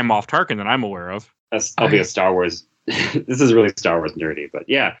just Grand Moff Tarkin that I'm aware of. That'll be a Star Wars. This is really Star Wars nerdy, but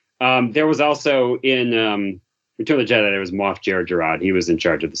yeah. There was also in Return of the Jedi, there was Moff Jerjerrod. He was in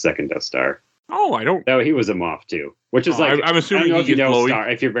charge of the second Death Star. Oh, I don't. No, he was a Moff too, which is I'm assuming I don't know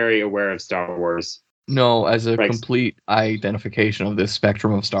if you're very aware of Star Wars. No, as a complete identification of this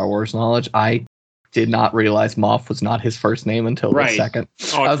spectrum of Star Wars knowledge, I did not realize Moff was not his first name until the second.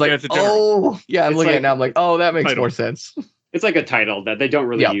 Oh, I was like, I'm looking at it now. I'm like, oh, that makes more sense. It's like a title that they don't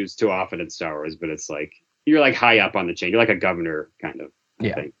really use too often in Star Wars, but it's like you're like high up on the chain. You're like a governor kind of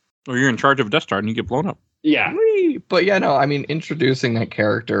thing. Or you're in charge of a Death Star and you get blown up. Yeah. But yeah, no, I mean, introducing that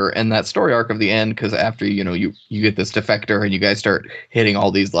character and that story arc of the end, because after, you get this defector and you guys start hitting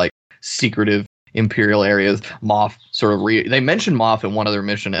all these like secretive Imperial areas, Moff sort of they mentioned Moff in one other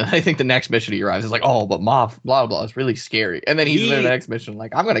mission, and I think the next mission he arrives is like, oh, but Moff, blah, blah, it's really scary. And then he's in the next mission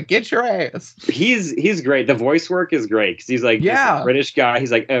like, I'm going to get your ass. He's great. The voice work is great because he's like this British guy.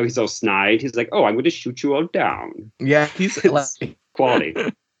 He's like, oh, he's so snide. He's like, oh, I'm going to shoot you all down. Yeah, he's like, quality.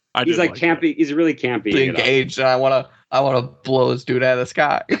 He's like campy. That. He's really campy. Engaged, and I want to blow this dude out of the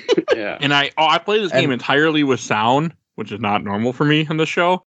sky. Yeah. And I play this game entirely with sound, which is not normal for me on the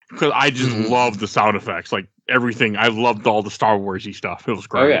show, because I just love the sound effects, like everything. I loved all the Star Warsy stuff. It was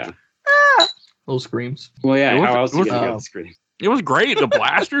great. Oh yeah. Those screams. Well, yeah. How else you gonna get the screams? It was great. The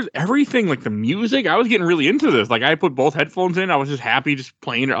blasters, everything, like the music. I was getting really into this. Like I put both headphones in. I was just happy just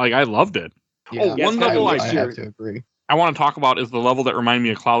playing it. Like I loved it. Yeah, one level I have to agree. I want to talk about is the level that reminded me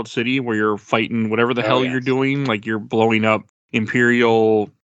of Cloud City, where you're fighting whatever the hell you're doing. Like you're blowing up Imperial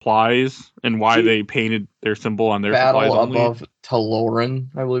supplies, and why they painted their symbol on their Battle supplies only. Above Taloran,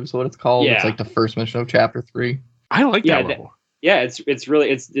 I believe is what it's called. Yeah. It's like the first mission of Chapter 3. I like that level. It's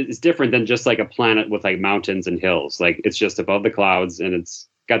really different than just like a planet with like mountains and hills. Like it's just above the clouds, and it's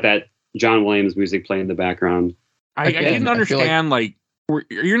got that John Williams music playing in the background. I didn't understand like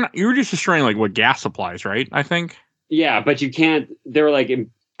you're just destroying like what gas supplies, right? I think. Yeah, but you can't. They were like,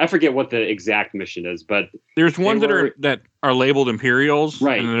 I forget what the exact mission is, but there's ones that are labeled Imperials,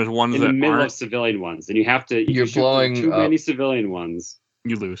 right? And there's ones in that the middle aren't. of civilian ones, and you have to. You're blowing too many civilian ones.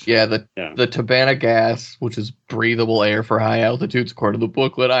 You lose. Yeah, the Tabana gas, which is breathable air for high altitudes, according to the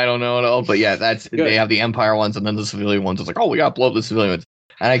booklet. I don't know at all, but yeah, they have the Empire ones, and then the civilian ones. It's like, oh, we got to blow up the civilian ones,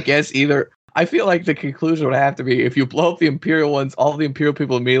 and I guess I feel like the conclusion would have to be if you blow up the Imperial ones, all the Imperial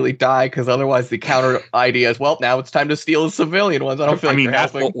people immediately die, because otherwise the counter idea is, well, now it's time to steal the civilian ones. I mean,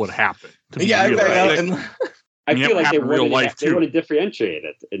 that's what would happen. Yeah, exactly. I feel like they want to differentiate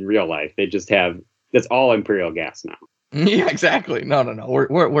it in real life. They just have that's all Imperial gas now. Yeah, exactly. No.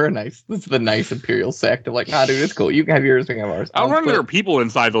 We're nice. This is the nice Imperial sect of like, dude, it's cool. You can have yours, we can have ours. I remember there were people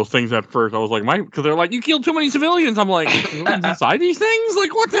inside those things at first. I was like, because they're like, you killed too many civilians. I'm like, civilians inside these things?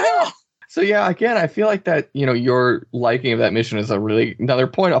 Like, what the hell? So yeah, again, I feel like that, your liking of that mission is a really another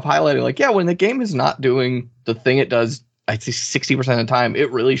point of highlighting. Like, yeah, when the game is not doing the thing it does, I'd say 60% of the time, it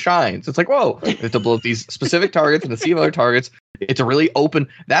really shines. It's like, whoa, you have to blow up these specific targets and to see other targets. It's a really open.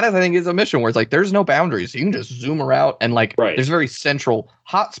 That I think is a mission where it's like there's no boundaries. You can just zoom around and there's very central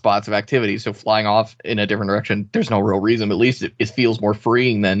hot spots of activity. So flying off in a different direction, there's no real reason. At least it feels more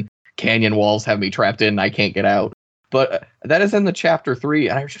freeing than canyon walls have me trapped in and I can't get out. But that is in the chapter 3,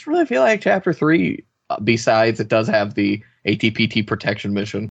 and I just really feel like chapter 3, besides it does have the ATPT protection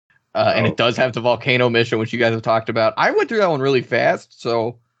mission, and it does have the volcano mission, which you guys have talked about. I went through that one really fast,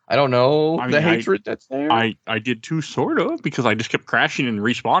 so I don't know hatred that's there. I did too, sort of, because I just kept crashing and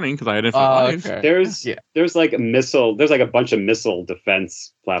respawning because I had infinite lives. Okay. There's like a missile. There's like a bunch of missile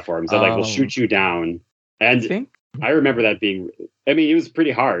defense platforms that will shoot you down, and I remember that being. I mean, it was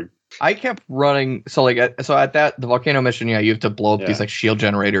pretty hard. I kept running. So at that, the volcano mission, you have to blow up these shield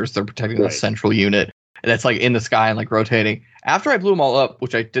generators. They're protecting the central unit. And that's in the sky and rotating. After I blew them all up,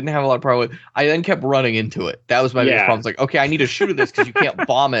 which I didn't have a lot of problem with, I then kept running into it. That was my biggest problem. It's like, okay, I need to shoot at this because you can't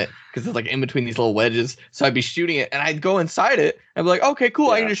bomb it because it's in between these little wedges. So I'd be shooting it and I'd go inside it and be like, okay,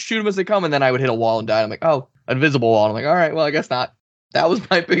 cool. I can just shoot them as they come. And then I would hit a wall and die. I'm like, oh, invisible wall. And I'm like, all right, well, I guess not. That was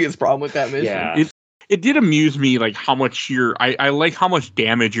my biggest problem with that mission. Yeah. It did amuse me, how much I like how much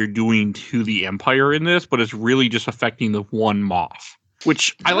damage you're doing to the Empire in this, but it's really just affecting the one Moff.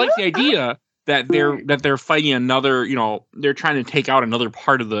 Which I like the idea that they're fighting another, they're trying to take out another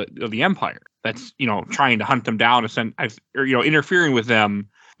part of the Empire. That's trying to hunt them down or interfering with them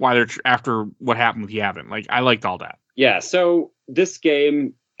while they're after what happened with Yavin. I liked all that. Yeah. So this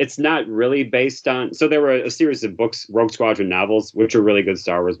game. It's not really based on... So there were a series of books, Rogue Squadron novels, which are really good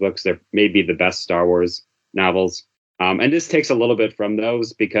Star Wars books. They're maybe the best Star Wars novels. And this takes a little bit from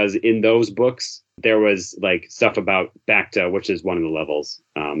those because in those books, there was stuff about Bacta, which is one of the levels.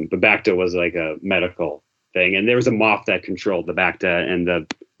 But Bacta was a medical thing. And there was a Moff that controlled the Bacta, and the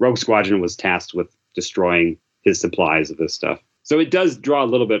Rogue Squadron was tasked with destroying his supplies of this stuff. So it does draw a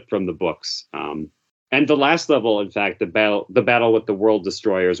little bit from the books. And the last level, in fact, the battle with the World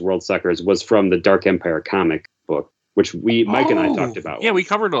Destroyers, World Suckers, was from the Dark Empire comic book, which Mike and I talked about. Yeah, we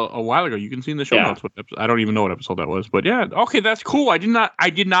covered a while ago. You can see in the show notes what episode. I don't even know what episode that was, but yeah, okay, that's cool. I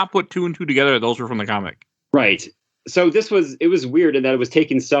did not put 2 and 2 together. Those were from the comic. Right. So it was weird in that it was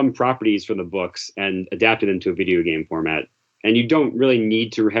taking some properties from the books and adapted them to a video game format, and you don't really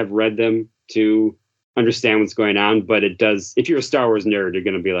need to have read them to understand what's going on, but it does. If you're a Star Wars nerd, you're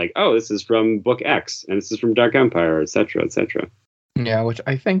going to be like, oh, this is from book X and this is from Dark Empire, etc., etc. Yeah, which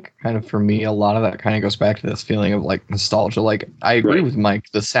I think kind of for me, a lot of that kind of goes back to this feeling of nostalgia. I agree with Mike,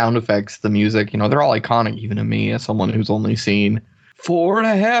 the sound effects, the music, they're all iconic, even to me as someone who's only seen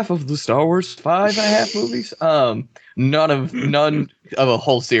 4.5 of the Star Wars 5.5 movies. None of a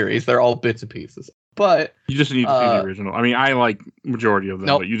whole series. They're all bits and pieces. But you just need to see the original. I mean, I like majority of them,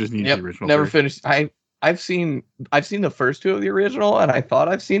 but you just need the original. Never finished. I've seen the first 2 of the original, and I thought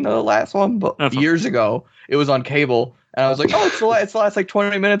I've seen the last one, but years ago it was on cable, and I was like, oh, it's the last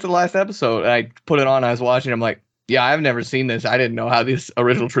 20 minutes of the last episode, and I put it on. And I was watching. I'm like, yeah, I've never seen this. I didn't know how this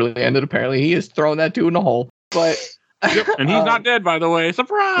original trilogy ended. Apparently, he has thrown that 2 in the hole. But and he's not dead, by the way.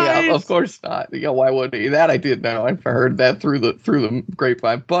 Surprise! Yeah, of course not. Why would he? That I did know. I've heard that through the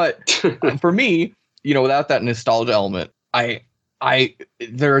grapevine. But for me, without that nostalgia element,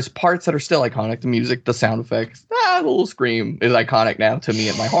 there's parts that are still iconic. The music, the sound effects, the little scream is iconic now to me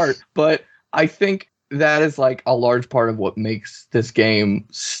in my heart. But I think that is a large part of what makes this game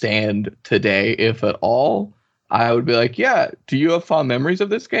stand today, if at all. I would be like, yeah, do you have fond memories of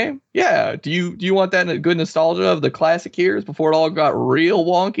this game? Yeah. Do you want that good nostalgia of the classic years before it all got real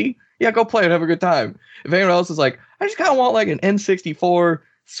wonky? Yeah, go play it, have a good time. If anyone else is like, I just kind of want an N64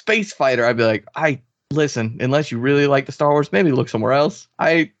 space fighter, I'd be like, listen, unless you really like the Star Wars, maybe look somewhere else.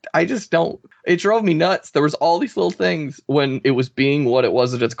 I just don't. It drove me nuts. There was all these little things when it was being what it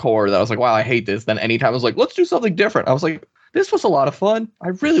was at its core that I was like, wow, I hate this. Then anytime I was like, let's do something different, I was like, this was a lot of fun. I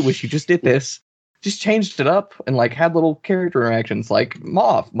really wish you just did this. Just changed it up and had little character interactions like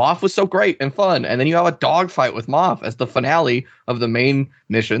Moff. Moff was so great and fun. And then you have a dogfight with Moff as the finale of the main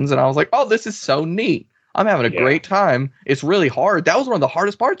missions. And I was like, oh, this is so neat. I'm having a great time. It's really hard. That was one of the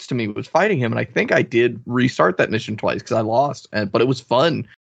hardest parts to me, was fighting him. And I think I did restart that mission twice because I lost. But it was fun.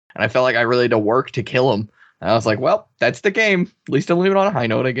 And I felt like I really had to work to kill him. And I was like, well, that's the game. At least I'm leaving on a high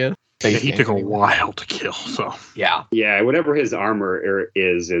note, I guess. he took a while to kill. So yeah, whatever his armor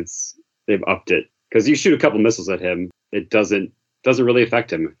is, they've upped it because you shoot a couple missiles at him, it doesn't really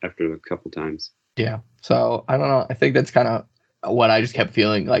affect him after a couple times. Yeah. So I don't know. I think that's kind of what I just kept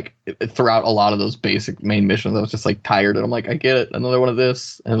feeling like throughout a lot of those basic main missions. I was just like tired, and I'm like, I get it, another one of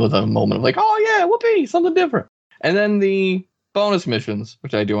this, and with a moment of like, oh yeah, whoopee, something different. And then the bonus missions,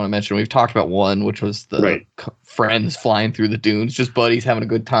 which I do want to mention, we've talked about one, which was the friends flying through the dunes, just buddies having a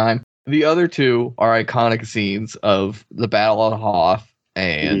good time. The other two are iconic scenes of the Battle of Hoth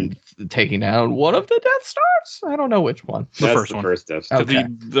and taking down one of the Death Stars. I don't know which one. The first Death Star. Okay.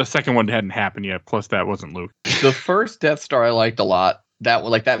 The second one hadn't happened yet. Plus, that wasn't Luke. The first Death Star I liked a lot.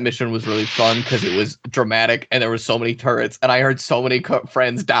 That mission was really fun because it was dramatic and there were so many turrets and I heard so many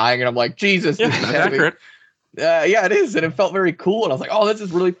friends dying and I'm like, Jesus, this is accurate. Yeah, it is, and it felt very cool. And I was like, oh, this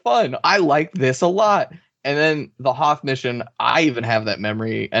is really fun. I like this a lot. And then the Hoth mission, I even have that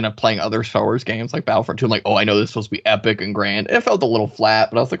memory and I'm playing other Star Wars games like Battlefront 2. I'm like, oh, I know this is supposed to be epic and grand. It felt a little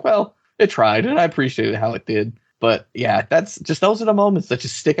flat, but I was like, well, it tried and I appreciated how it did. But yeah, those are the moments that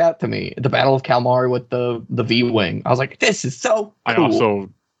just stick out to me. The Battle of Calamari with the V-Wing. I was like, this is so cool.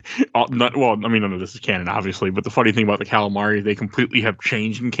 None of this is canon, obviously, but the funny thing about the Calamari, they completely have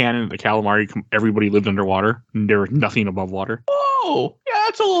changed in canon. The Calamari, everybody lived underwater, and there was nothing above water. Oh, yeah,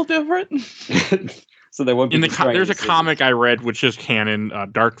 that's a little different. So they won't be there's a comic I read, which is canon,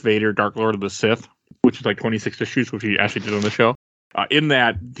 Dark Vader, Dark Lord of the Sith, which is like 26 issues, which he actually did on the show. In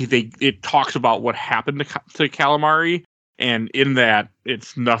that, it talks about what happened to Calamari, and in that,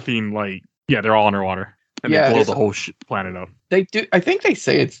 it's nothing like, they're all underwater. And they blow the whole planet up. They do. I think they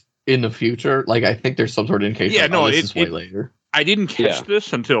say it's in the future. Like, I think there's some sort of indication. Yeah, no, this is way later. I didn't catch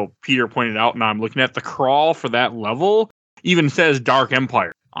this until Peter pointed out, and I'm looking at the crawl for that level. Even says Dark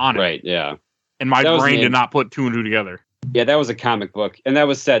Empire on it. Right, yeah. And my brain did not put two and two together. Yeah, that was a comic book. And that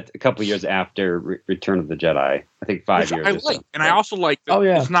was set a couple of years after Return of the Jedi. I think 5 years. I also like that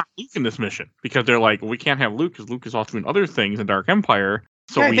it's not Luke in this mission. Because they're like, well, we can't have Luke because Luke is off doing other things in Dark Empire.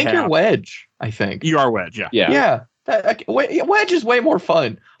 So I think you're Wedge, I think. You are Wedge, yeah. Yeah. Wedge is way more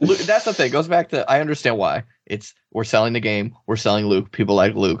fun. That's the thing. It goes back to, I understand why. We're selling the game. We're selling Luke. People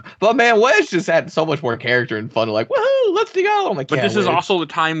like Luke. But man, Wedge just had so much more character and fun. Like, woohoo, let's go. I'm like, but this is also the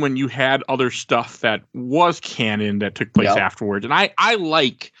time when you had other stuff that was canon that took place afterwards. And I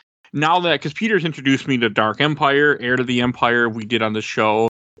like, now that, because Peter's introduced me to Dark Empire, Heir to the Empire, we did on the show.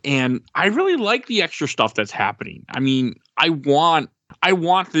 And I really like the extra stuff that's happening. I mean, I want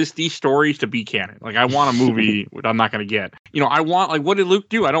these stories to be canon. Like, I want a movie, which I'm not going to get. I want, like, what did Luke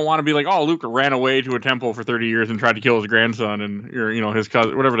do? I don't want to be like, oh, Luke ran away to a temple for 30 years and tried to kill his grandson and, his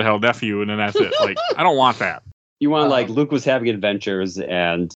cousin, whatever the hell, nephew, and then that's it. Like, I don't want that. You want, like, Luke was having adventures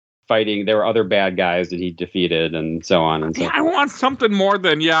and fighting. There were other bad guys that he defeated and so on and so forth. I want something more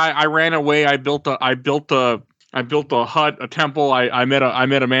than, I ran away. I built a hut, a temple. I met a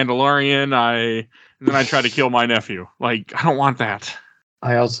Mandalorian. And then I tried to kill my nephew. Like, I don't want that.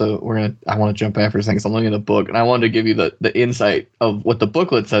 I want to jump back for a second because I'm looking at the book, and I wanted to give you the insight of what the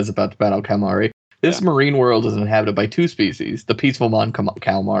booklet says about the Battle of Calamari. This marine world is inhabited by two species, the peaceful Mon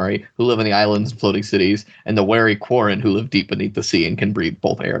Calamari, who live in the islands and floating cities, and the wary Quarren, who live deep beneath the sea and can breathe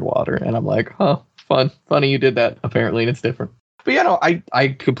both air and water. And I'm like, funny you did that, apparently, and it's different. But I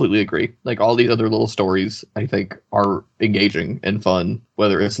completely agree. Like, all these other little stories, I think, are engaging and fun,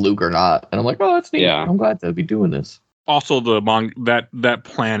 whether it's Luke or not. And I'm like, oh, that's neat. Yeah. I'm glad to be doing this. Also, that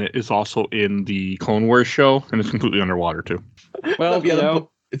planet is also in the Clone Wars show, and it's completely underwater too.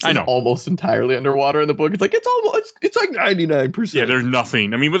 Well, it's almost entirely underwater in the book. It's like it's like 99%. Yeah, there's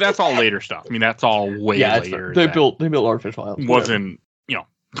nothing. I mean, but that's all later stuff. I mean, that's all way later. They built artificial islands. Wasn't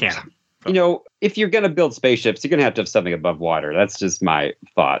canon. So. If you're going to build spaceships, you're going to have something above water. That's just my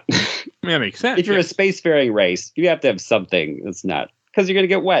thought. That makes sense. If you're a spacefaring race, you have to have something that's not, because you're going to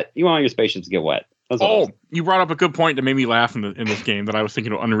get wet. You want all your spaceships to get wet. You brought up a good point that made me laugh in this game that I was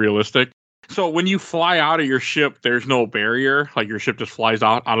thinking of unrealistic. So when you fly out of your ship, there's no barrier. Like, your ship just flies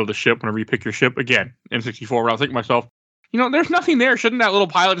out of the ship whenever you pick your ship. Again, N64, where I was thinking to myself, there's nothing there. Shouldn't that little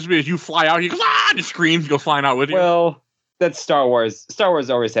pilot just be, as you fly out, he goes, just screams, goes flying out with you? Well, that's Star Wars. Star Wars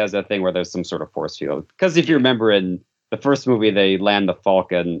always has that thing where there's some sort of force field. Because if you remember in the first movie, they land the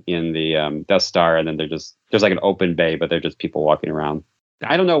Falcon in the Death Star, and then there's like an open bay, but they're just people walking around.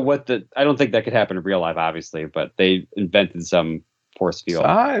 I don't know I don't think that could happen in real life, obviously, but they invented some force field.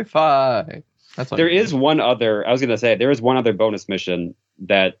 Sci-fi. There is one other bonus mission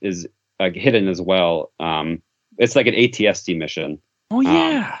that is hidden as well. It's like an ATST mission. Oh,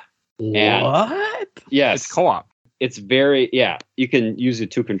 yeah. What? Yes. It's co-op. It's you can use the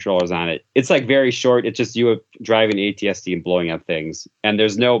two controllers on it. It's like very short. It's just you driving ATST and blowing up things. And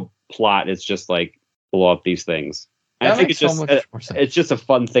there's no plot. It's just like blow up these things. And I think it's just a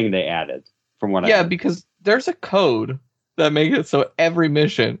fun thing they added from what I because there's a code that makes it so every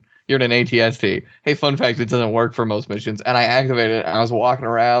mission you're in an ATST. Hey, fun fact, it doesn't work for most missions. And I activated it and I was walking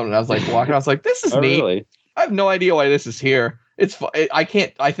around and I was like, this is neat. Really? I have no idea why this is here. It's I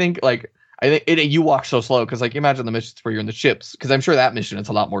think you walk so slow because like imagine the missions where you're in the ships, because I'm sure that mission is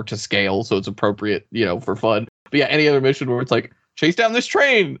a lot more to scale, so it's appropriate, for fun. But yeah, any other mission where it's like chase down this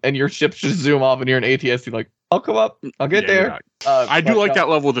train and your ships just zoom off and you're in ATST, like I'll come up, I'll get there. I do like that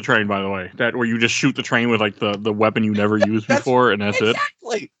level of the train, by the way, that where you just shoot the train with like the weapon you never used before, and that's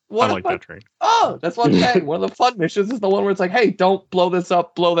exactly. it. I like that train. Oh, that's what I'm saying. One of the fun missions is the one where it's like, hey, don't blow this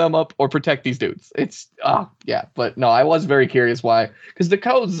up, blow them up, or protect these dudes. It's, but no, I was very curious why. Because the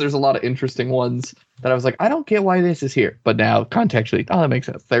codes, there's a lot of interesting ones that I was like, I don't get why this is here. But now, contextually, that makes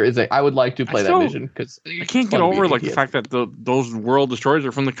sense. I would like to play that mission. Because I can't get over like the fact that those world destroyers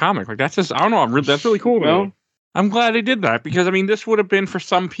are from the comic. Like, that's just, I don't know, that's really cool. Well, I'm glad they did that, because, I mean, this would have been, for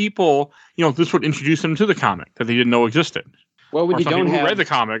some people, this would introduce them to the comic that they didn't know existed. Well, when you don't have... who read the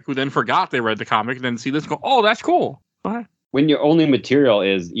comic, who then forgot they read the comic, and then see this, go, oh, that's cool. When your only material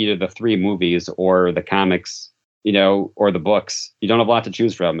is either the 3 movies or the comics, or the books, you don't have a lot to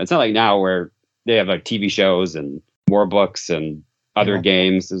choose from. It's not like now where they have like TV shows and more books and other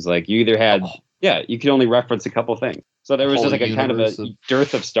games. It's like you either had, you could only reference a couple things. So there was just like a kind of a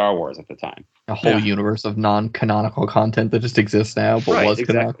dearth of Star Wars at the time. A whole universe of non-canonical content that just exists now, but was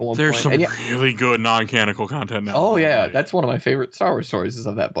canonical. There's some really good non-canonical content now. Oh yeah, that's one of my favorite Star Wars stories is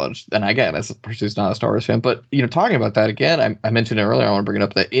of that bunch. And again, as a person who's not a Star Wars fan, but talking about that again, I mentioned it earlier. I want to bring it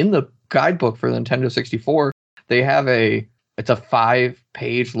up that in the guidebook for the Nintendo 64, they have it's a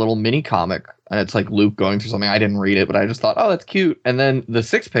 5-page little mini comic, and it's like Luke going through something. I didn't read it, but I just thought, oh, that's cute. And then the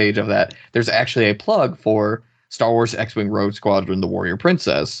 6th page of that, there's actually a plug for Star Wars X-Wing Rogue Squadron: The Warrior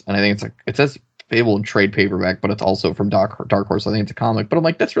Princess, and I think it says Fable and trade paperback, but it's also from Dark Horse. I think it's a comic, but I'm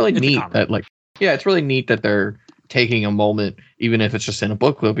like, that's really neat that it's really neat that they're taking a moment, even if it's just in a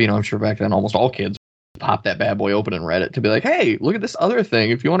book club. I'm sure back then almost all kids popped that bad boy open and read it to be like, hey, look at this other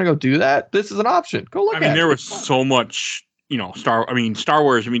thing. If you want to go do that, this is an option. Go look at it. I mean, there was so much, Star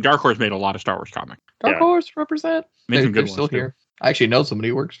Wars. Dark Horse made a lot of Star Wars comics. Dark Horse represent. They're still here. I actually know somebody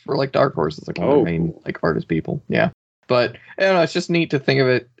who works for like Dark Horse. It's like one of the main artist people. Yeah. But I don't know, it's just neat to think of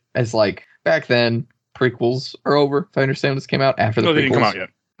it as like back then prequels are over. If I understand, this came out after the prequels. They didn't come out yet.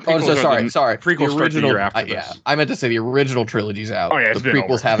 Sorry. Prequels start the year after this. I meant to say the original trilogy's out. Oh yeah, the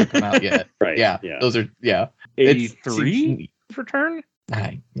prequels haven't come out yet. Right. Yeah. Those are 83 Return.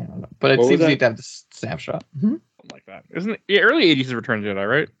 I don't know, but it seems neat to have the snapshot. Something like that, isn't it? Yeah, early 80s is Return of the Jedi,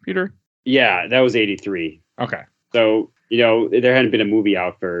 right, Peter? Yeah, that was 83. Okay. So there hadn't been a movie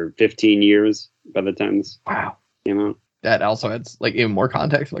out for 15 years by the time this came out. That also adds like even more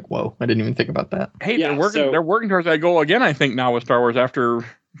context. Like, whoa, I didn't even think about that. Hey, they're working towards that goal again, I think, now with Star Wars after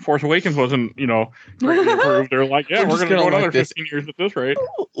Force Awakens wasn't, approved. They're like, we're going to go another 15 years at this rate.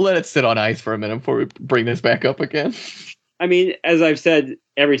 Let it sit on ice for a minute before we bring this back up again. I mean, as I've said,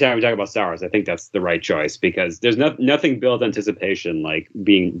 every time we talk about Star Wars, I think that's the right choice, because there's nothing built anticipation like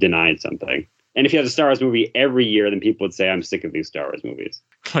being denied something. And if you had a Star Wars movie every year, then people would say, I'm sick of these Star Wars movies.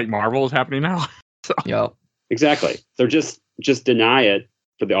 Like Marvel is happening now. Yep. Exactly. So just deny it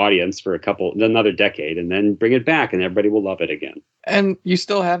for the audience for another decade, and then bring it back, and everybody will love it again. And you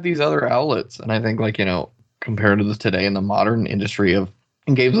still have these other outlets. And I think, compared to today in the modern industry of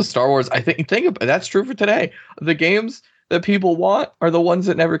games of Star Wars, I think that's true for today. The games that people want are the ones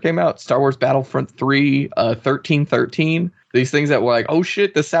that never came out. Star Wars Battlefront 3, 1313. These things that were like, oh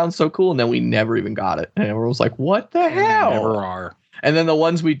shit, this sounds so cool, and then we never even got it. And everyone was like, what the hell? Never are. And then the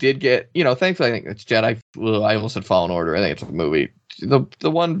ones we did get, thankfully, I think it's Jedi. Well, I almost said Fallen Order. I think it's a movie. The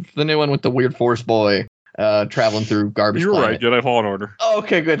new one with the weird Force boy traveling through garbage. You're planet. right, Jedi Fallen Order. Oh,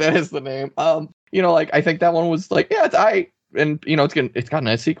 okay, good. That is the name. I think that one was like, it's and it's gotten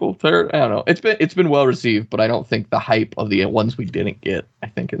a sequel. Third, I don't know. It's been well received, but I don't think the hype of the ones we didn't get, I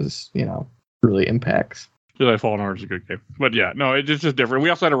think, is really impacts. Jedi Fallen Order is a good game, but it's just different. We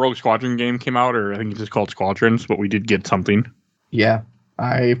also had a Rogue Squadron game came out, or I think it's just called Squadrons, but we did get something. Yeah,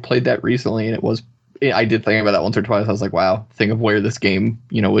 I played that recently, and I did think about that once or twice. I was like, wow, think of where this game,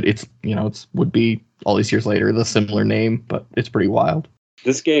 it would be all these years later, the similar name, but it's pretty wild.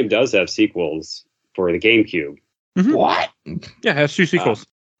 This game does have sequels for the GameCube. Mm-hmm. What? Yeah, it has 2 sequels.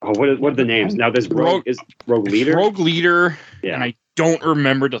 What are the names? Now there's Rogue Leader? Rogue Leader, yeah. And I don't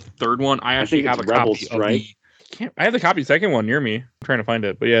remember the third one. I actually have a Rebel copy Strike. I have the copy of the second one near me. I'm trying to find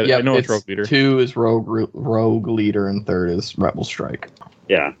it, but I know it's Rogue Leader. 2 is Rogue Leader, and 3rd is Rebel Strike.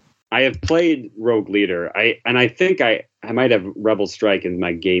 Yeah, I have played Rogue Leader. I think I I might have Rebel Strike in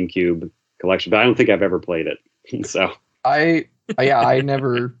my GameCube collection, but I don't think I've ever played it. So I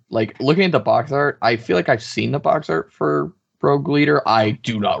never like looking at the box art. I feel like I've seen the box art for Rogue Leader. I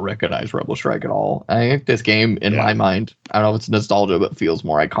do not recognize Rebel Strike at all. I think this game, in my mind, I don't know if it's nostalgia, but feels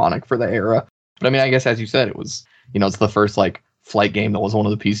more iconic for the era. But I mean, I guess as you said, it was, it's the first like flight game that was one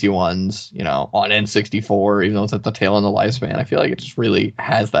of the PC ones, on N64, even though it's at the tail end of the lifespan. I feel like it just really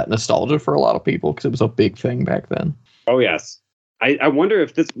has that nostalgia for a lot of people because it was a big thing back then. Oh, yes. I wonder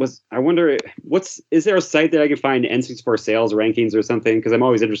if this was, is there a site that I can find N64 sales rankings or something? Because I'm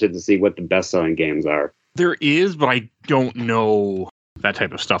always interested to see what the best-selling games are. There is, but I don't know that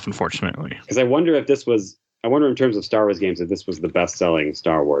type of stuff, unfortunately. Because I wonder in terms of Star Wars games, if this was the best-selling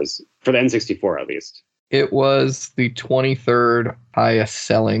Star Wars, for the N64 at least. It was the 23rd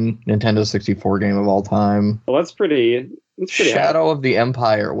highest-selling Nintendo 64 game of all time. Well, that's pretty Shadow of the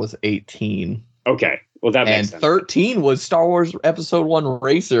Empire was 18. Okay. Well, that makes sense. And 13 was Star Wars Episode 1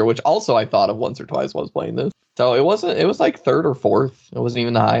 Racer, which also I thought of once or twice while I was playing this. So it was like third or fourth. It wasn't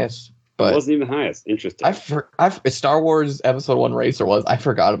even the highest. But it wasn't even the highest. Interesting. Star Wars Episode 1 Racer was. I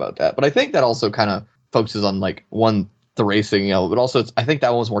forgot about that. But I think that also kind of focuses on like the racing, but also I think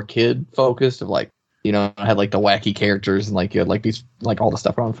that one was more kid focused of like, had like the wacky characters and like you had like these like all the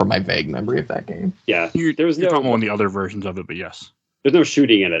stuff around from my vague memory of that game. Yeah. You're talking about one of the other versions of it, but yes. There's no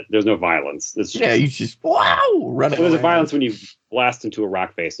shooting in it. There's no violence. You just run. There's a violence when you blast into a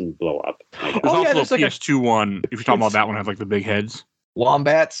rock face and blow up. There's also a PS2 one. If you're talking about that one, has like the big heads.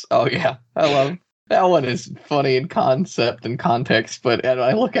 Wombats. Oh yeah, I love that one. Is funny in concept and context, but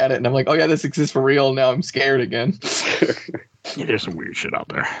I look at it and I'm like, oh yeah, this exists for real. Now I'm scared again. Yeah, there's some weird shit out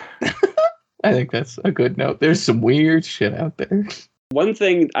there. I think that's a good note. There's some weird shit out there. One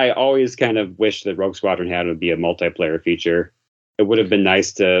thing I always kind of wish that Rogue Squadron had would be a multiplayer feature. It would have been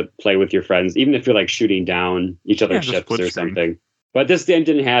nice to play with your friends, even if you're like shooting down each other's ships or something. But this game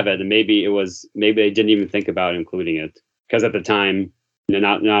didn't have it, and maybe they didn't even think about including it because at the time,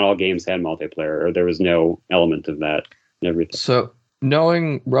 not all games had multiplayer, or there was no element of that and everything. So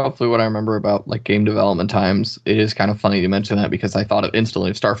knowing roughly what I remember about like game development times, it is kind of funny to mention that because I thought of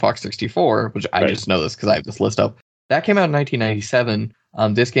instantly of Star Fox 64, which I just know this because I have this list up. That came out in 1997.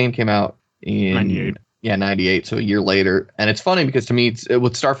 This game came out in 98. Yeah, 98, so a year later. And it's funny because to me,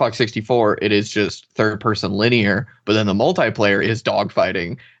 with Star Fox 64, it is just third-person linear, but then the multiplayer is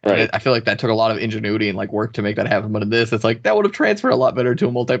dogfighting. Right. And I feel like that took a lot of ingenuity and like work to make that happen. But in this, it's like that would have transferred a lot better to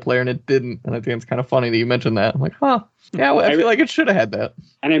a multiplayer, and it didn't. And I think it's kind of funny that you mentioned that. I'm like, yeah, I feel like it should have had that.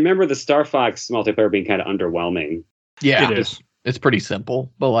 And I remember the Star Fox multiplayer being kind of underwhelming. Yeah, it is. It's pretty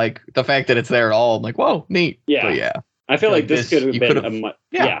simple, but like the fact that it's there at all, I'm like, whoa, neat. Yeah, but yeah. I feel like this could have been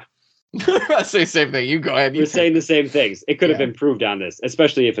yeah. I say the same thing. You go ahead. We're saying the same things. It could have improved on this,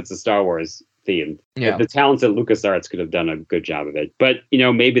 especially if it's a Star Wars themed. Yeah. The talented LucasArts could have done a good job of it. But,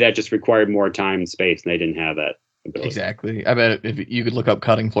 maybe that just required more time and space, and they didn't have that ability. Exactly. I bet if you could look up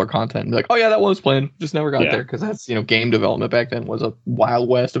cutting floor content and be like, oh, yeah, that was planned. Just never got there because that's, game development back then was a wild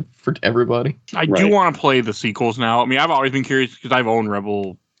west for everybody. I do want to play the sequels now. I mean, I've always been curious because I've owned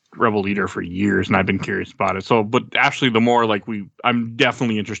Rebel Leader for years, and I've been curious about it. So, but actually, the more I'm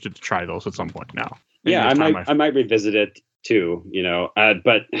definitely interested to try those at some point now. Yeah, I might revisit it too.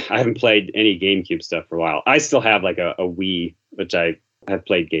 But I haven't played any GameCube stuff for a while. I still have like a Wii, which I have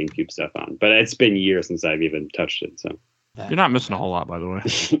played GameCube stuff on, but it's been years since I've even touched it. So you're not missing a whole lot, by the way.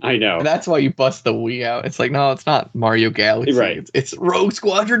 I know. And that's why you bust the Wii out. It's like, no, it's not Mario Galaxy. Right. It's Rogue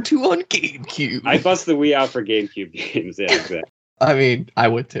Squadron 2 on GameCube. I bust the Wii out for GameCube games. Yeah, exactly. I mean, I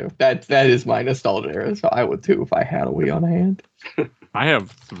would too. That is my nostalgia era, so I would too if I had a Wii on hand. I have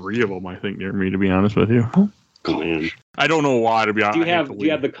 3 of them, I think, near me, to be honest with you. Oh, man. I don't know why, to be honest. Do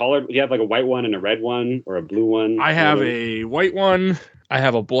you have the color? Do you have like a white one and a red one or a blue one? I have a white one. I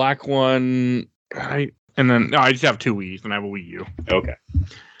have a black one. I just have 2 Wii's, and I have a Wii U. Okay.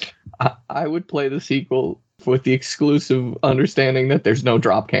 I would play the sequel with the exclusive understanding that there's no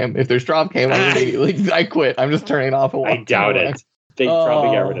drop cam. If there's drop cam, I quit. I'm just turning off. I doubt it. They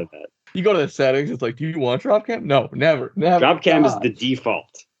probably got rid of that. You go to the settings. It's like, do you want drop cam? No, never. Drop cam is the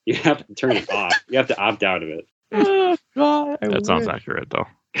default. You have to turn it off. You have to opt out of it. God, that sounds accurate, though.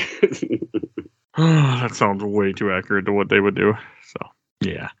 That sounds way too accurate to what they would do. So,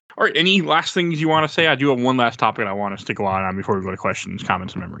 yeah. All right. Any last things you want to say? I do have one last topic I want to stick a lot on before we go to questions,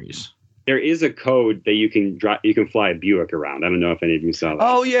 comments, and memories. There is a code that you can fly a Buick around. I don't know if any of you saw that.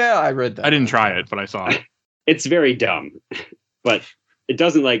 Oh yeah, I read that. I didn't try it, but I saw it. It's very dumb, but it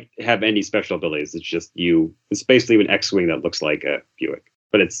doesn't have any special abilities. It's just you. It's basically an X-wing that looks like a Buick,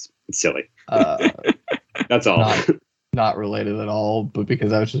 but it's silly. That's all. not related at all, but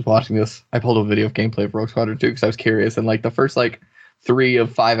because I was just watching this, I pulled a video of gameplay of Rogue Squadron 2 because I was curious, and like the first like 2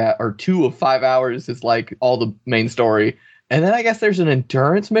 of 5 hours is like all the main story. And then I guess there's an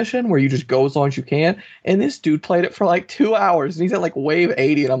endurance mission where you just go as long as you can. And this dude played it for like 2 hours and he's at like wave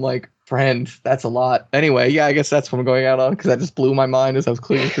 80. And I'm like, friend, that's a lot. Anyway, yeah, I guess that's what I'm going out on because that just blew my mind as I was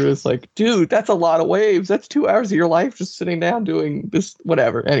clicking through. It's like, dude, that's a lot of waves. That's 2 hours of your life just sitting down doing this,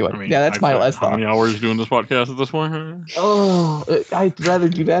 whatever. Anyway, yeah, that's my last thought. How many hours doing this podcast at this point? Oh, I'd rather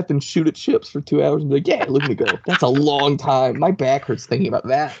do that than shoot at ships for 2 hours and be like, yeah, look at me go. That's a long time. My back hurts thinking about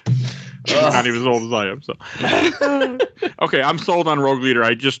that. You're not even as old as I am, so. Okay, I'm sold on Rogue Leader.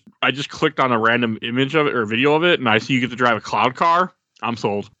 I just clicked on a random image of it or video of it, and I see you get to drive a cloud car. I'm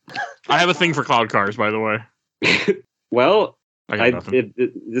sold. I have a thing for cloud cars, by the way. Well,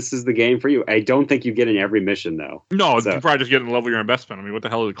 this is the game for you. I don't think you get in every mission, though. No, so. You probably just get in the level you're investment. I mean, what the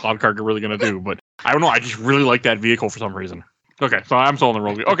hell is a cloud car really going to do? But I don't know. I just really like that vehicle for some reason. Okay, so I'm sold on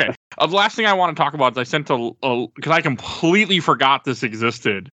Rogue Leader. Okay, the last thing I want to talk about is I sent because I completely forgot this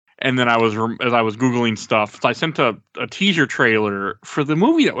existed. And then as I was Googling stuff, so I sent a teaser trailer for the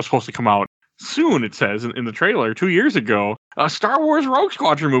movie that was supposed to come out soon, it says in the trailer 2 years ago, a Star Wars Rogue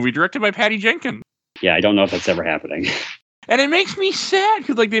Squadron movie directed by Patty Jenkins. Yeah, I don't know if that's ever happening. And it makes me sad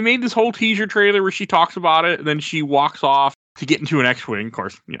because like they made this whole teaser trailer where she talks about it, and then she walks off to get into an X-Wing. Of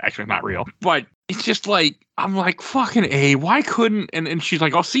course, X-Wing's not real. But it's just like, I'm like, fucking A, why couldn't... And she's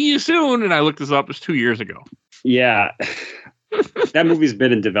like, I'll see you soon. And I looked this up, it's 2 years ago. Yeah. That movie's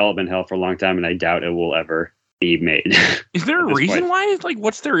been in development hell for a long time, and I doubt it will ever be made. Is there a reason why? It's like,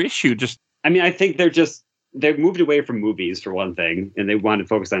 what's their issue? I mean, I think they've moved away from movies for one thing, and they wanted to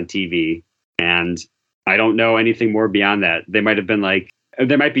focus on TV. And I don't know anything more beyond that. They might have been like,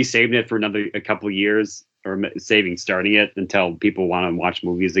 they might be saving it for a couple of years, or starting it until people want to watch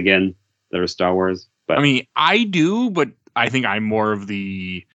movies again that are Star Wars. But I mean, I do, but I think I'm more of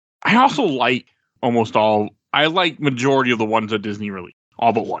I also like almost all. I like majority of the ones that Disney released,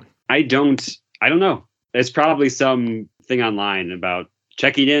 all but one. I don't know. There's probably some thing online about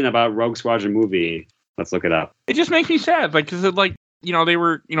checking in about Rogue Squadron movie. Let's look it up. It just makes me sad, like, because they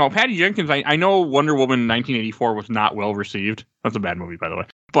were, Patty Jenkins. I know Wonder Woman 1984 was not well received. That's a bad movie, by the way.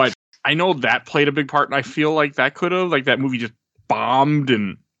 But I know that played a big part, and I feel like that could have, like, that movie just bombed,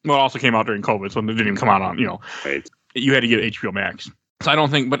 and it also came out during COVID, so it didn't even come out on, right. You had to get HBO Max. So I don't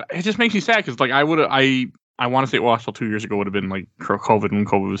think, but it just makes me sad because, like, I want to say, well, still 2 years ago would have been like COVID when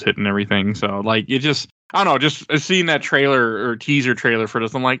COVID was hitting everything. So like, it just, I don't know, just seeing that trailer or teaser trailer for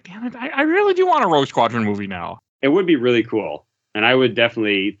this, I'm like, damn it, I really do want a Rogue Squadron movie now. It would be really cool. And I would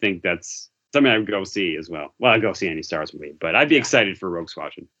definitely think that's something I would go see as well. Well, I'd go see any Star Wars movie, but I'd be excited for Rogue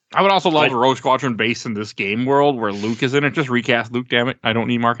Squadron. I would also love a Rogue Squadron based in this game world where Luke is in it. Just recast Luke, damn it. I don't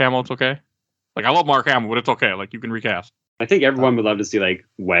need Mark Hamill. It's okay. Like, I love Mark Hamill, but it's okay. Like, you can recast. I think everyone would love to see like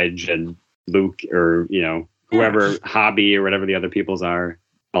Wedge and Luke or, whoever, Hobby or whatever the other peoples are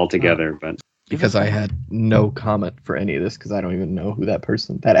all together. But because I had no comment for any of this because I don't even know who that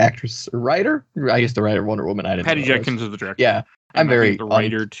actress or writer. I guess the writer of Wonder Woman. I didn't. Patty Jenkins is the director. Yeah, I'm very the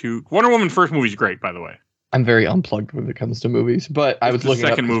writer too. Wonder Woman first movie is great, by the way. I'm very unplugged when it comes to movies, but I was looking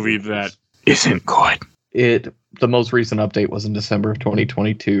at the second movie that isn't good. The most recent update was in December of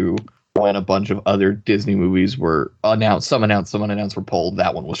 2022 when a bunch of other Disney movies were announced. Some announced, some unannounced were pulled.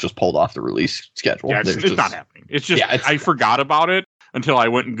 That one was just pulled off the release schedule. Yeah, it's not happening. It's just I forgot about it until I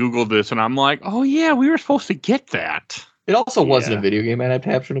went and Googled this, and I'm like, oh yeah, we were supposed to get that. It also wasn't a video game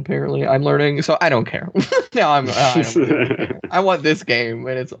adaptation, apparently. I'm learning, so I don't care. Now I want this game,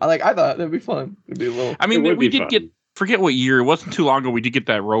 and it's like I thought that'd be fun. It'd be a little. I mean, we did get. Forget what year. It wasn't too long ago. We did get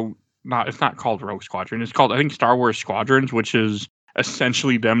that Rogue. It's not called Rogue Squadron. It's called, I think, Star Wars Squadrons, which is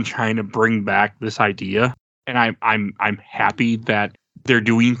essentially them trying to bring back this idea. And I'm happy that they're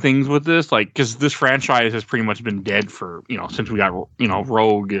doing things with this, like, because this franchise has pretty much been dead for since we got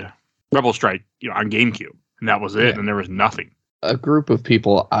Rogue Rebel Strike on GameCube, and that was it, and there was nothing. A group of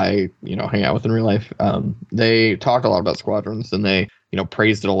people I hang out with in real life, they talked a lot about Squadrons, and they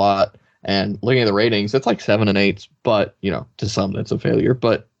praised it a lot. And looking at the ratings, it's like 7 and 8, but to some that's a failure.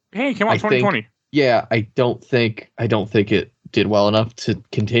 But hey, it came out 2020. I don't think it did well enough to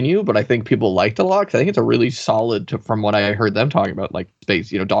continue, but I think people liked it a lot because I think it's a really solid, from what I heard them talking about, like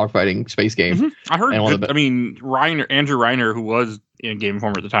space, dogfighting space game. Mm-hmm. I heard. Andrew Reiner, who was in Game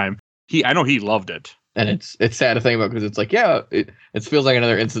Informer at the time, I know he loved it. And it's sad to think about because it's like, it feels like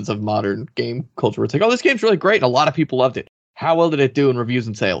another instance of modern game culture where it's like, oh, this game's really great, and a lot of people loved it. How well did it do in reviews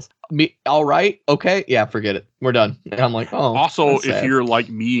and sales? All right, okay, yeah, forget it. We're done. And I'm like, oh. Also, if you're like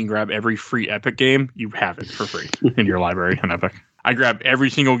me and grab every free Epic game, you have it for free in your library on Epic. I grab every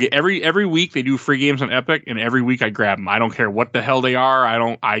single game. Every week they do free games on Epic, and every week I grab them. I don't care what the hell they are.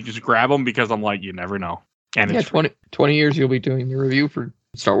 I just grab them because I'm like, you never know. And it's 20 years you'll be doing the review for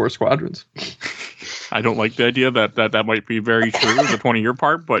Star Wars Squadrons. I don't like the idea that might be very true, the 20-year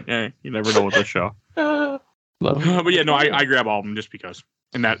part, but you never know with this show. But yeah, no, I grab all of them just because.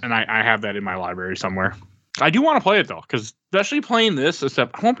 And I have that in my library somewhere. I do want to play it though, because especially playing this,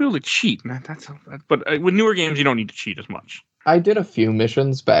 except I won't be able to cheat. But with newer games, you don't need to cheat as much. I did a few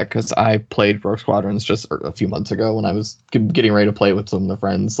missions back because I played Rogue Squadrons just a few months ago when I was getting ready to play with some of the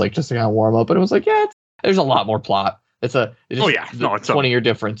friends, like just to kind of warm up. And it was like, there's a lot more plot. It's a 20-year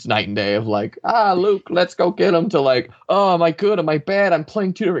difference, night and day of like, Luke, let's go get him, to like, oh, am I good? Am I bad? I'm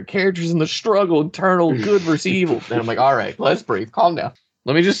playing two different characters in the struggle, eternal good versus evil. And I'm like, all right, let's breathe, calm down.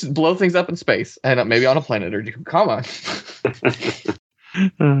 Let me just blow things up in space and maybe on a planet or two. Come on.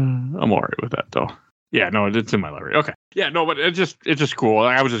 I'm all right with that though. Yeah, no, it's in my library. Okay. Yeah, no, but it's just cool.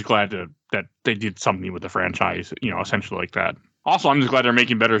 I was just glad that they did something with the franchise, essentially like that. Also, I'm just glad they're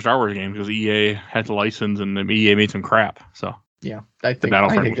making better Star Wars games because EA had the license and the EA made some crap. So yeah, I think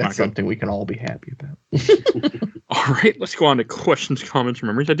that's something we can all be happy about. All right, let's go on to questions, comments, and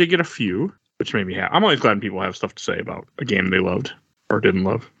memories. I did get a few, which made me happy. I'm always glad people have stuff to say about a game they loved or didn't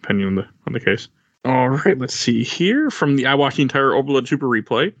love, depending on the case. All right, let's see here. I watched the entire Overlord Super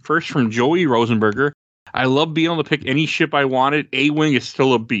replay. First from Joey Rosenberger. I love being able to pick any ship I wanted. A-Wing is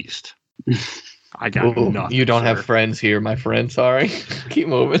still a beast. I got nothing. You don't have friends here, my friend. Sorry. Keep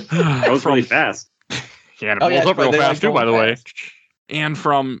moving. That was really fast. Yeah, it blows up real fast too, by the way. And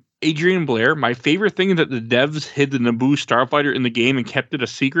from Adrian Blair, my favorite thing is that the devs hid the Naboo starfighter in the game and kept it a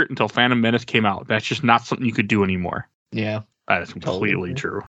secret until Phantom Menace came out. That's just not something you could do anymore. Yeah. That is completely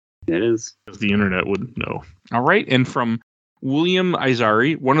true. It is. Because the internet would know. All right, and from William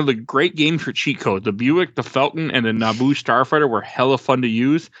Izari, one of the great games for cheat codes. The Buick, the Falcon, and the Naboo starfighter were hella fun to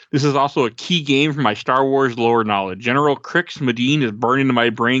use. This is also a key game for my Star Wars lore knowledge. General Crix Medine is burned into my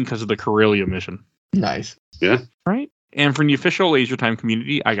brain because of the Corellia mission. Nice. Yeah. Right. And from the official Laser Time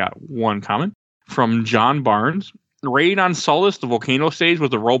community, I got one comment from John Barnes. Raid on Sullust, the volcano stage,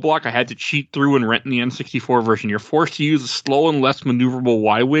 was a roadblock I had to cheat through and rent in the N64 version. You're forced to use a slow and less maneuverable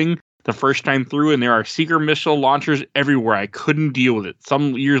Y-Wing the first time through, and there are Seeker missile launchers everywhere. I couldn't deal with it.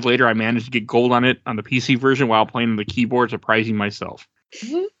 Some years later, I managed to get gold on it on the PC version while playing on the keyboard, surprising myself.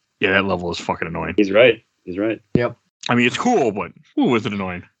 Mm-hmm. Yeah, that level is fucking annoying. He's right. Yep. I mean, it's cool, but was it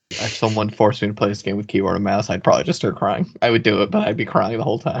annoying? If someone forced me to play this game with keyboard and mouse, I'd probably just start crying. I would do it, but I'd be crying the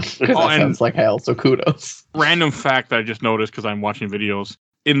whole time. Because that sounds like hell, so kudos. Random fact that I just noticed because I'm watching videos.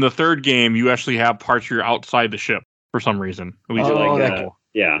 In the third game, you actually have parts where you're outside the ship for some reason.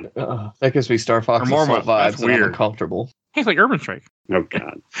 Yeah. That gives me Star Fox more vibes. That's weird. I'm uncomfortable. It's like Urban Strike. Oh,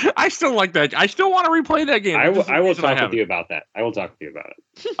 God. I still like that. I still want to replay that game. I will talk with you about that. I will talk with you about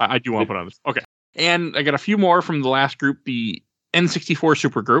it. I do want to put on this. Okay. And I got a few more from the last group, the N64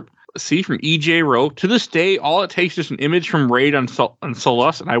 Super Group. Let's see, from EJ Rowe. To this day, all it takes is an image from Raid on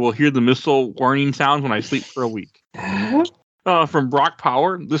Sullust, and I will hear the missile warning sounds when I sleep for a week. From Brock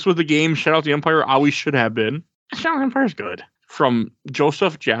Power. This was the game Shout Out the Empire always should have been. Shout Out the Empire is good. From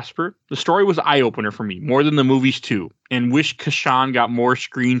Joseph Jasper. The story was eye-opener for me, more than the movies too, and wish Kashan got more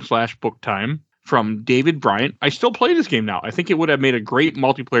screen/book time. From David Bryant. I still play this game now. I think it would have made a great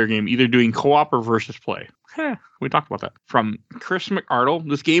multiplayer game, either doing co-op or versus play. We talked about that. From Chris McArdle.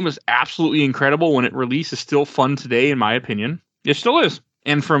 This game is absolutely incredible. When it released, it's still fun today, in my opinion. It still is.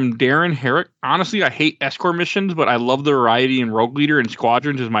 And from Darren Herrick. Honestly, I hate escort missions, but I love the variety in Rogue Leader, and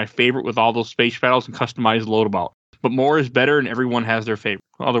Squadrons is my favorite with all those space battles and customized loadabout. But more is better, and everyone has their favorite.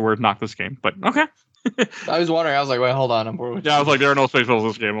 In other words, not this game, but okay. I was wondering. I was like, wait, hold on. I'm bored with I was like, there are no space battles in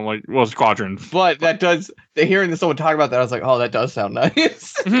this game. I'm like, well, Squadrons. But that does. Hearing someone talk about that, I was like, oh, that does sound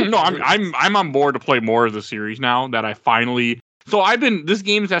nice. No, I'm on board to play more of the series now that I finally. So this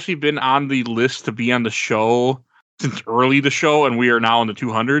game's actually been on the list to be on the show since early the show, and we are now in the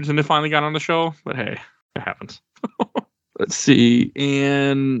 200s, and it finally got on the show. But hey, it happens. Let's see.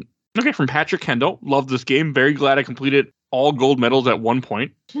 And okay, from Patrick Kendall. Love this game. Very glad I completed all gold medals at one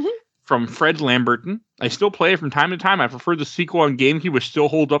point. Mm-hmm. From Fred Lamberton. I still play it from time to time. I prefer the sequel on GameCube, which still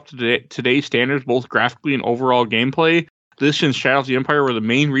holds up to today's standards, both graphically and overall gameplay. This and Shadows of the Empire were the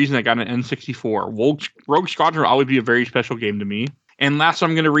main reason I got an N64. Rogue Squadron will always be a very special game to me. And last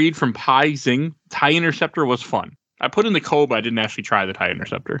I'm going to read from Pi Zing. TIE Interceptor was fun. I put in the code, but I didn't actually try the TIE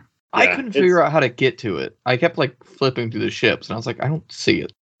Interceptor. I couldn't figure out how to get to it. I kept flipping through the ships, and I was like, I don't see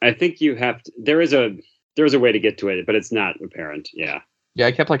it. I think you have to. There is a way to get to it, but it's not apparent. Yeah. Yeah,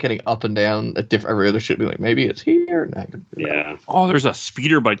 I kept getting up and down every other ship, be like, maybe it's here. Yeah. Oh, there's a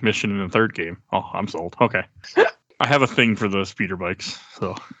speeder bike mission in the third game. Oh, I'm sold. Okay. I have a thing for the speeder bikes,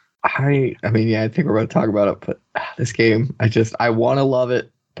 so. I mean, yeah, I think we're going to talk about it, but this game, I want to love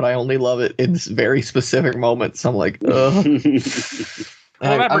it, but I only love it in very specific moments. I'm like, ugh.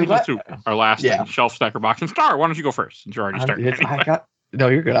 Well, that brings us to our last thing, shelf stacker box. And Star, why don't you go first since you're already starting? Anyway. No,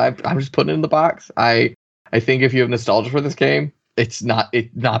 you're good. I'm just putting it in the box. I think if you have nostalgia for this game, it's not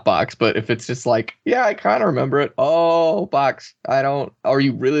box. But if it's just like, yeah, I kind of remember it. Oh, box. I don't. Or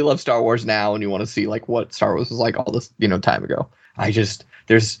you really love Star Wars now and you want to see like what Star Wars was like all this time ago.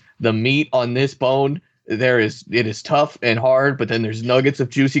 There's the meat on this bone. It is tough and hard, but then there's nuggets of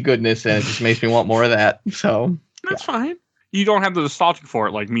juicy goodness, and it just makes me want more of that. So that's fine. You don't have the nostalgia for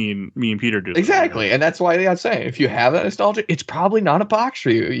it like me and Peter do. Exactly. And that's why I'm saying if you have that nostalgia, it's probably not a box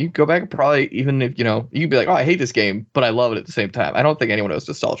for you. You go back and probably, even if, you can be like, oh, I hate this game, but I love it at the same time. I don't think anyone who has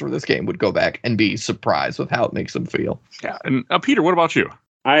nostalgia for this game would go back and be surprised with how it makes them feel. Yeah. And Peter, what about you?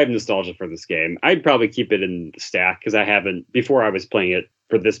 I have nostalgia for this game. I'd probably keep it in the stack because before I was playing it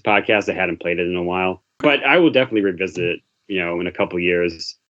for this podcast, I hadn't played it in a while. But I will definitely revisit it, in a couple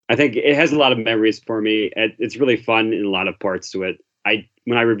years. I think it has a lot of memories for me. It's really fun in a lot of parts to it.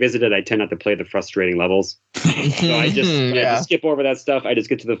 When I revisit it, I tend not to play the frustrating levels. So I just skip over that stuff. I just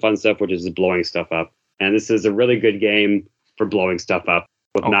get to the fun stuff, which is blowing stuff up. And this is a really good game for blowing stuff up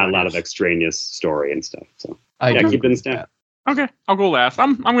with not a lot of extraneous story and stuff. So keep it in the stack. Okay, I'll go last.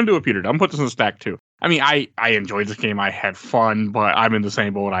 I'm going to do a Peter. I'm put this in the stack too. I mean, I enjoyed this game. I had fun, but I'm in the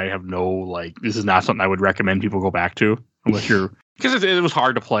same boat. I have this is not something I would recommend people go back to unless you're. Because it was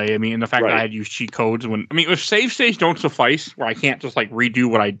hard to play. I mean, and the fact that I had used cheat codes if save states don't suffice, where I can't just redo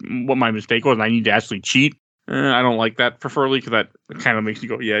what my mistake was, and I need to actually cheat. I don't like that preferably because that kind of makes you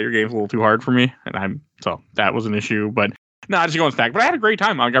go, yeah, your game's a little too hard for me, so that was an issue. But no, I just go in stack. But I had a great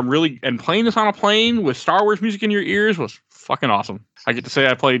time. And playing this on a plane with Star Wars music in your ears was fucking awesome. I get to say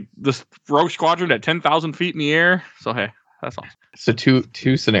I played this Rogue Squadron at 10,000 feet in the air. So hey, that's awesome. So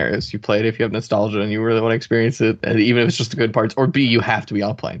two scenarios. You play it if you have nostalgia and you really want to experience it, and even if it's just the good parts, or B, you have to be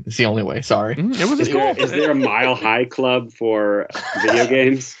on a plane. It's the only way. Sorry. It was Is there a Mile High club for video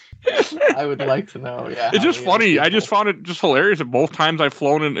games? I would like to know. Yeah. It's just funny. I just found it just hilarious that both times I've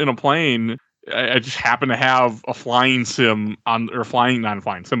flown in a plane, I just happen to have a flying sim but a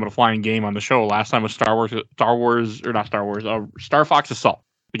flying game on the show. Last time was Star Fox Assault,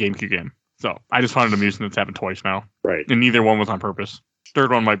 the GameCube game. So I just found it amusing it's happened twice now. Right. And neither one was on purpose.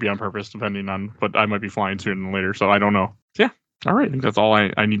 Third one might be on purpose, depending on, but I might be flying sooner than later, so I don't know. So yeah. All right. I think that's all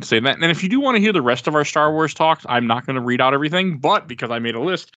I need to say. And if you do want to hear the rest of our Star Wars talks, I'm not going to read out everything, but because I made a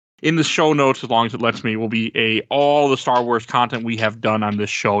list, in the show notes, as long as it lets me, will be all the Star Wars content we have done on this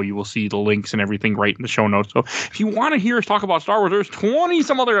show. You will see the links and everything right in the show notes. So if you want to hear us talk about Star Wars, there's 20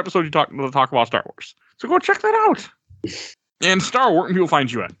 some other episodes to talk about Star Wars. So go check that out. And Star, where can people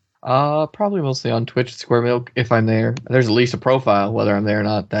find you at? Probably mostly on Twitch, Square Milk, if I'm there. There's at least a profile. Whether I'm there or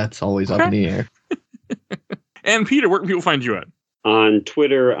not, that's always up in the air. And Peter, where can people find you at? On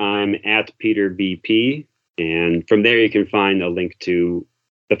Twitter, I'm at PeterBP. And from there, you can find a link to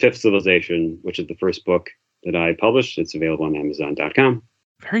The Fifth Civilization, which is the first book that I published. It's available on Amazon.com.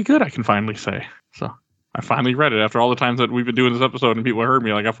 Very good, I can finally say. So I finally read it after all the times that we've been doing this episode and people heard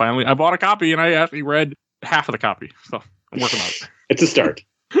me. I bought a copy and I actually read half of the copy. So I'm working on it. It's a start.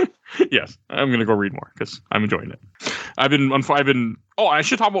 Yes, I'm going to go read more because I'm enjoying it. I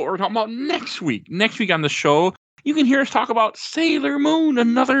should talk about what we're talking about next week. Next week on the show, you can hear us talk about Sailor Moon,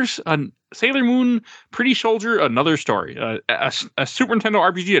 Sailor Moon Pretty Soldier, another story. A Super Nintendo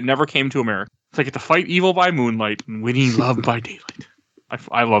RPG that never came to America. It's like it's to fight evil by moonlight and winning love by daylight.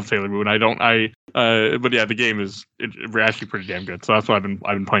 I love Sailor Moon. But yeah, the game is actually pretty damn good. So that's why I've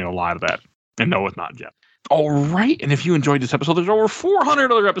been playing a lot of that. And no, it's not yet. All right. And if you enjoyed this episode, there's over 400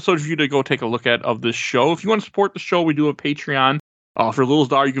 other episodes for you to go take a look at of this show. If you want to support the show, we do a Patreon. For Little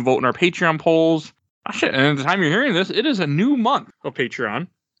Star, you can vote in our Patreon polls. And at the time you're hearing this, it is a new month of Patreon.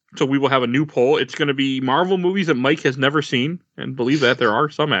 So we will have a new poll. It's going to be Marvel movies that Mike has never seen. And believe that, there are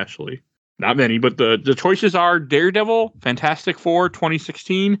some actually. Not many, but the choices are Daredevil, Fantastic Four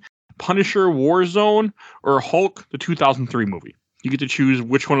 2016, Punisher Warzone, or Hulk, the 2003 movie. You get to choose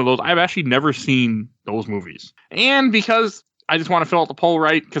which one of those. I've actually never seen those movies. And because I just want to fill out the poll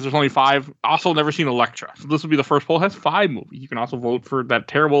right, because there's only 5, also never seen Elektra. So this will be the first poll. It has 5 movies. You can also vote for that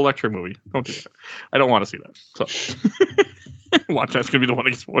terrible Elektra movie. Don't do that. I don't want to see that. So watch, that's going to be the one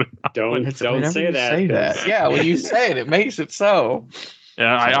that gets voted out. Don't say that. Yeah, when you say it, it makes it so.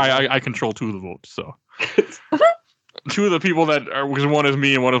 Yeah, I control 2 of the votes, so. 2 of the people that are, because one is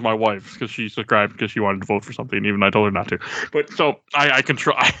me and one is my wife, because she subscribed because she wanted to vote for something, even though I told her not to. But so I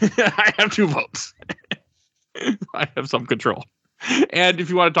control. I have 2 votes. I have some control. And if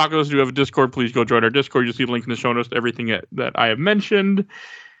you want to talk to us, we have a Discord. Please go join our Discord. You'll see the link in the show notes to everything that I have mentioned.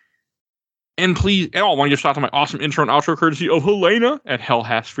 And please, I want to give a shout out to my awesome intro and outro courtesy of Helena at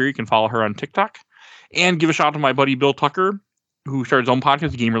HellHasFear. You can follow her on TikTok. And give a shout out to my buddy Bill Tucker, who started his own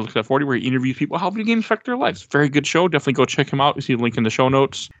podcast, Gamer Looks at 40, where he interviews people how video games affect their lives. Very good show. Definitely go check him out. You see the link in the show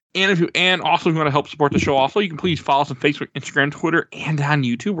notes. And if you want to help support the show, also you can please follow us on Facebook, Instagram, Twitter, and on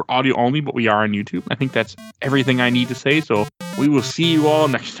YouTube. We're audio only, but we are on YouTube. I think that's everything I need to say. So we will see you all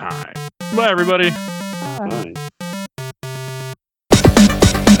next time. Bye, everybody. Bye.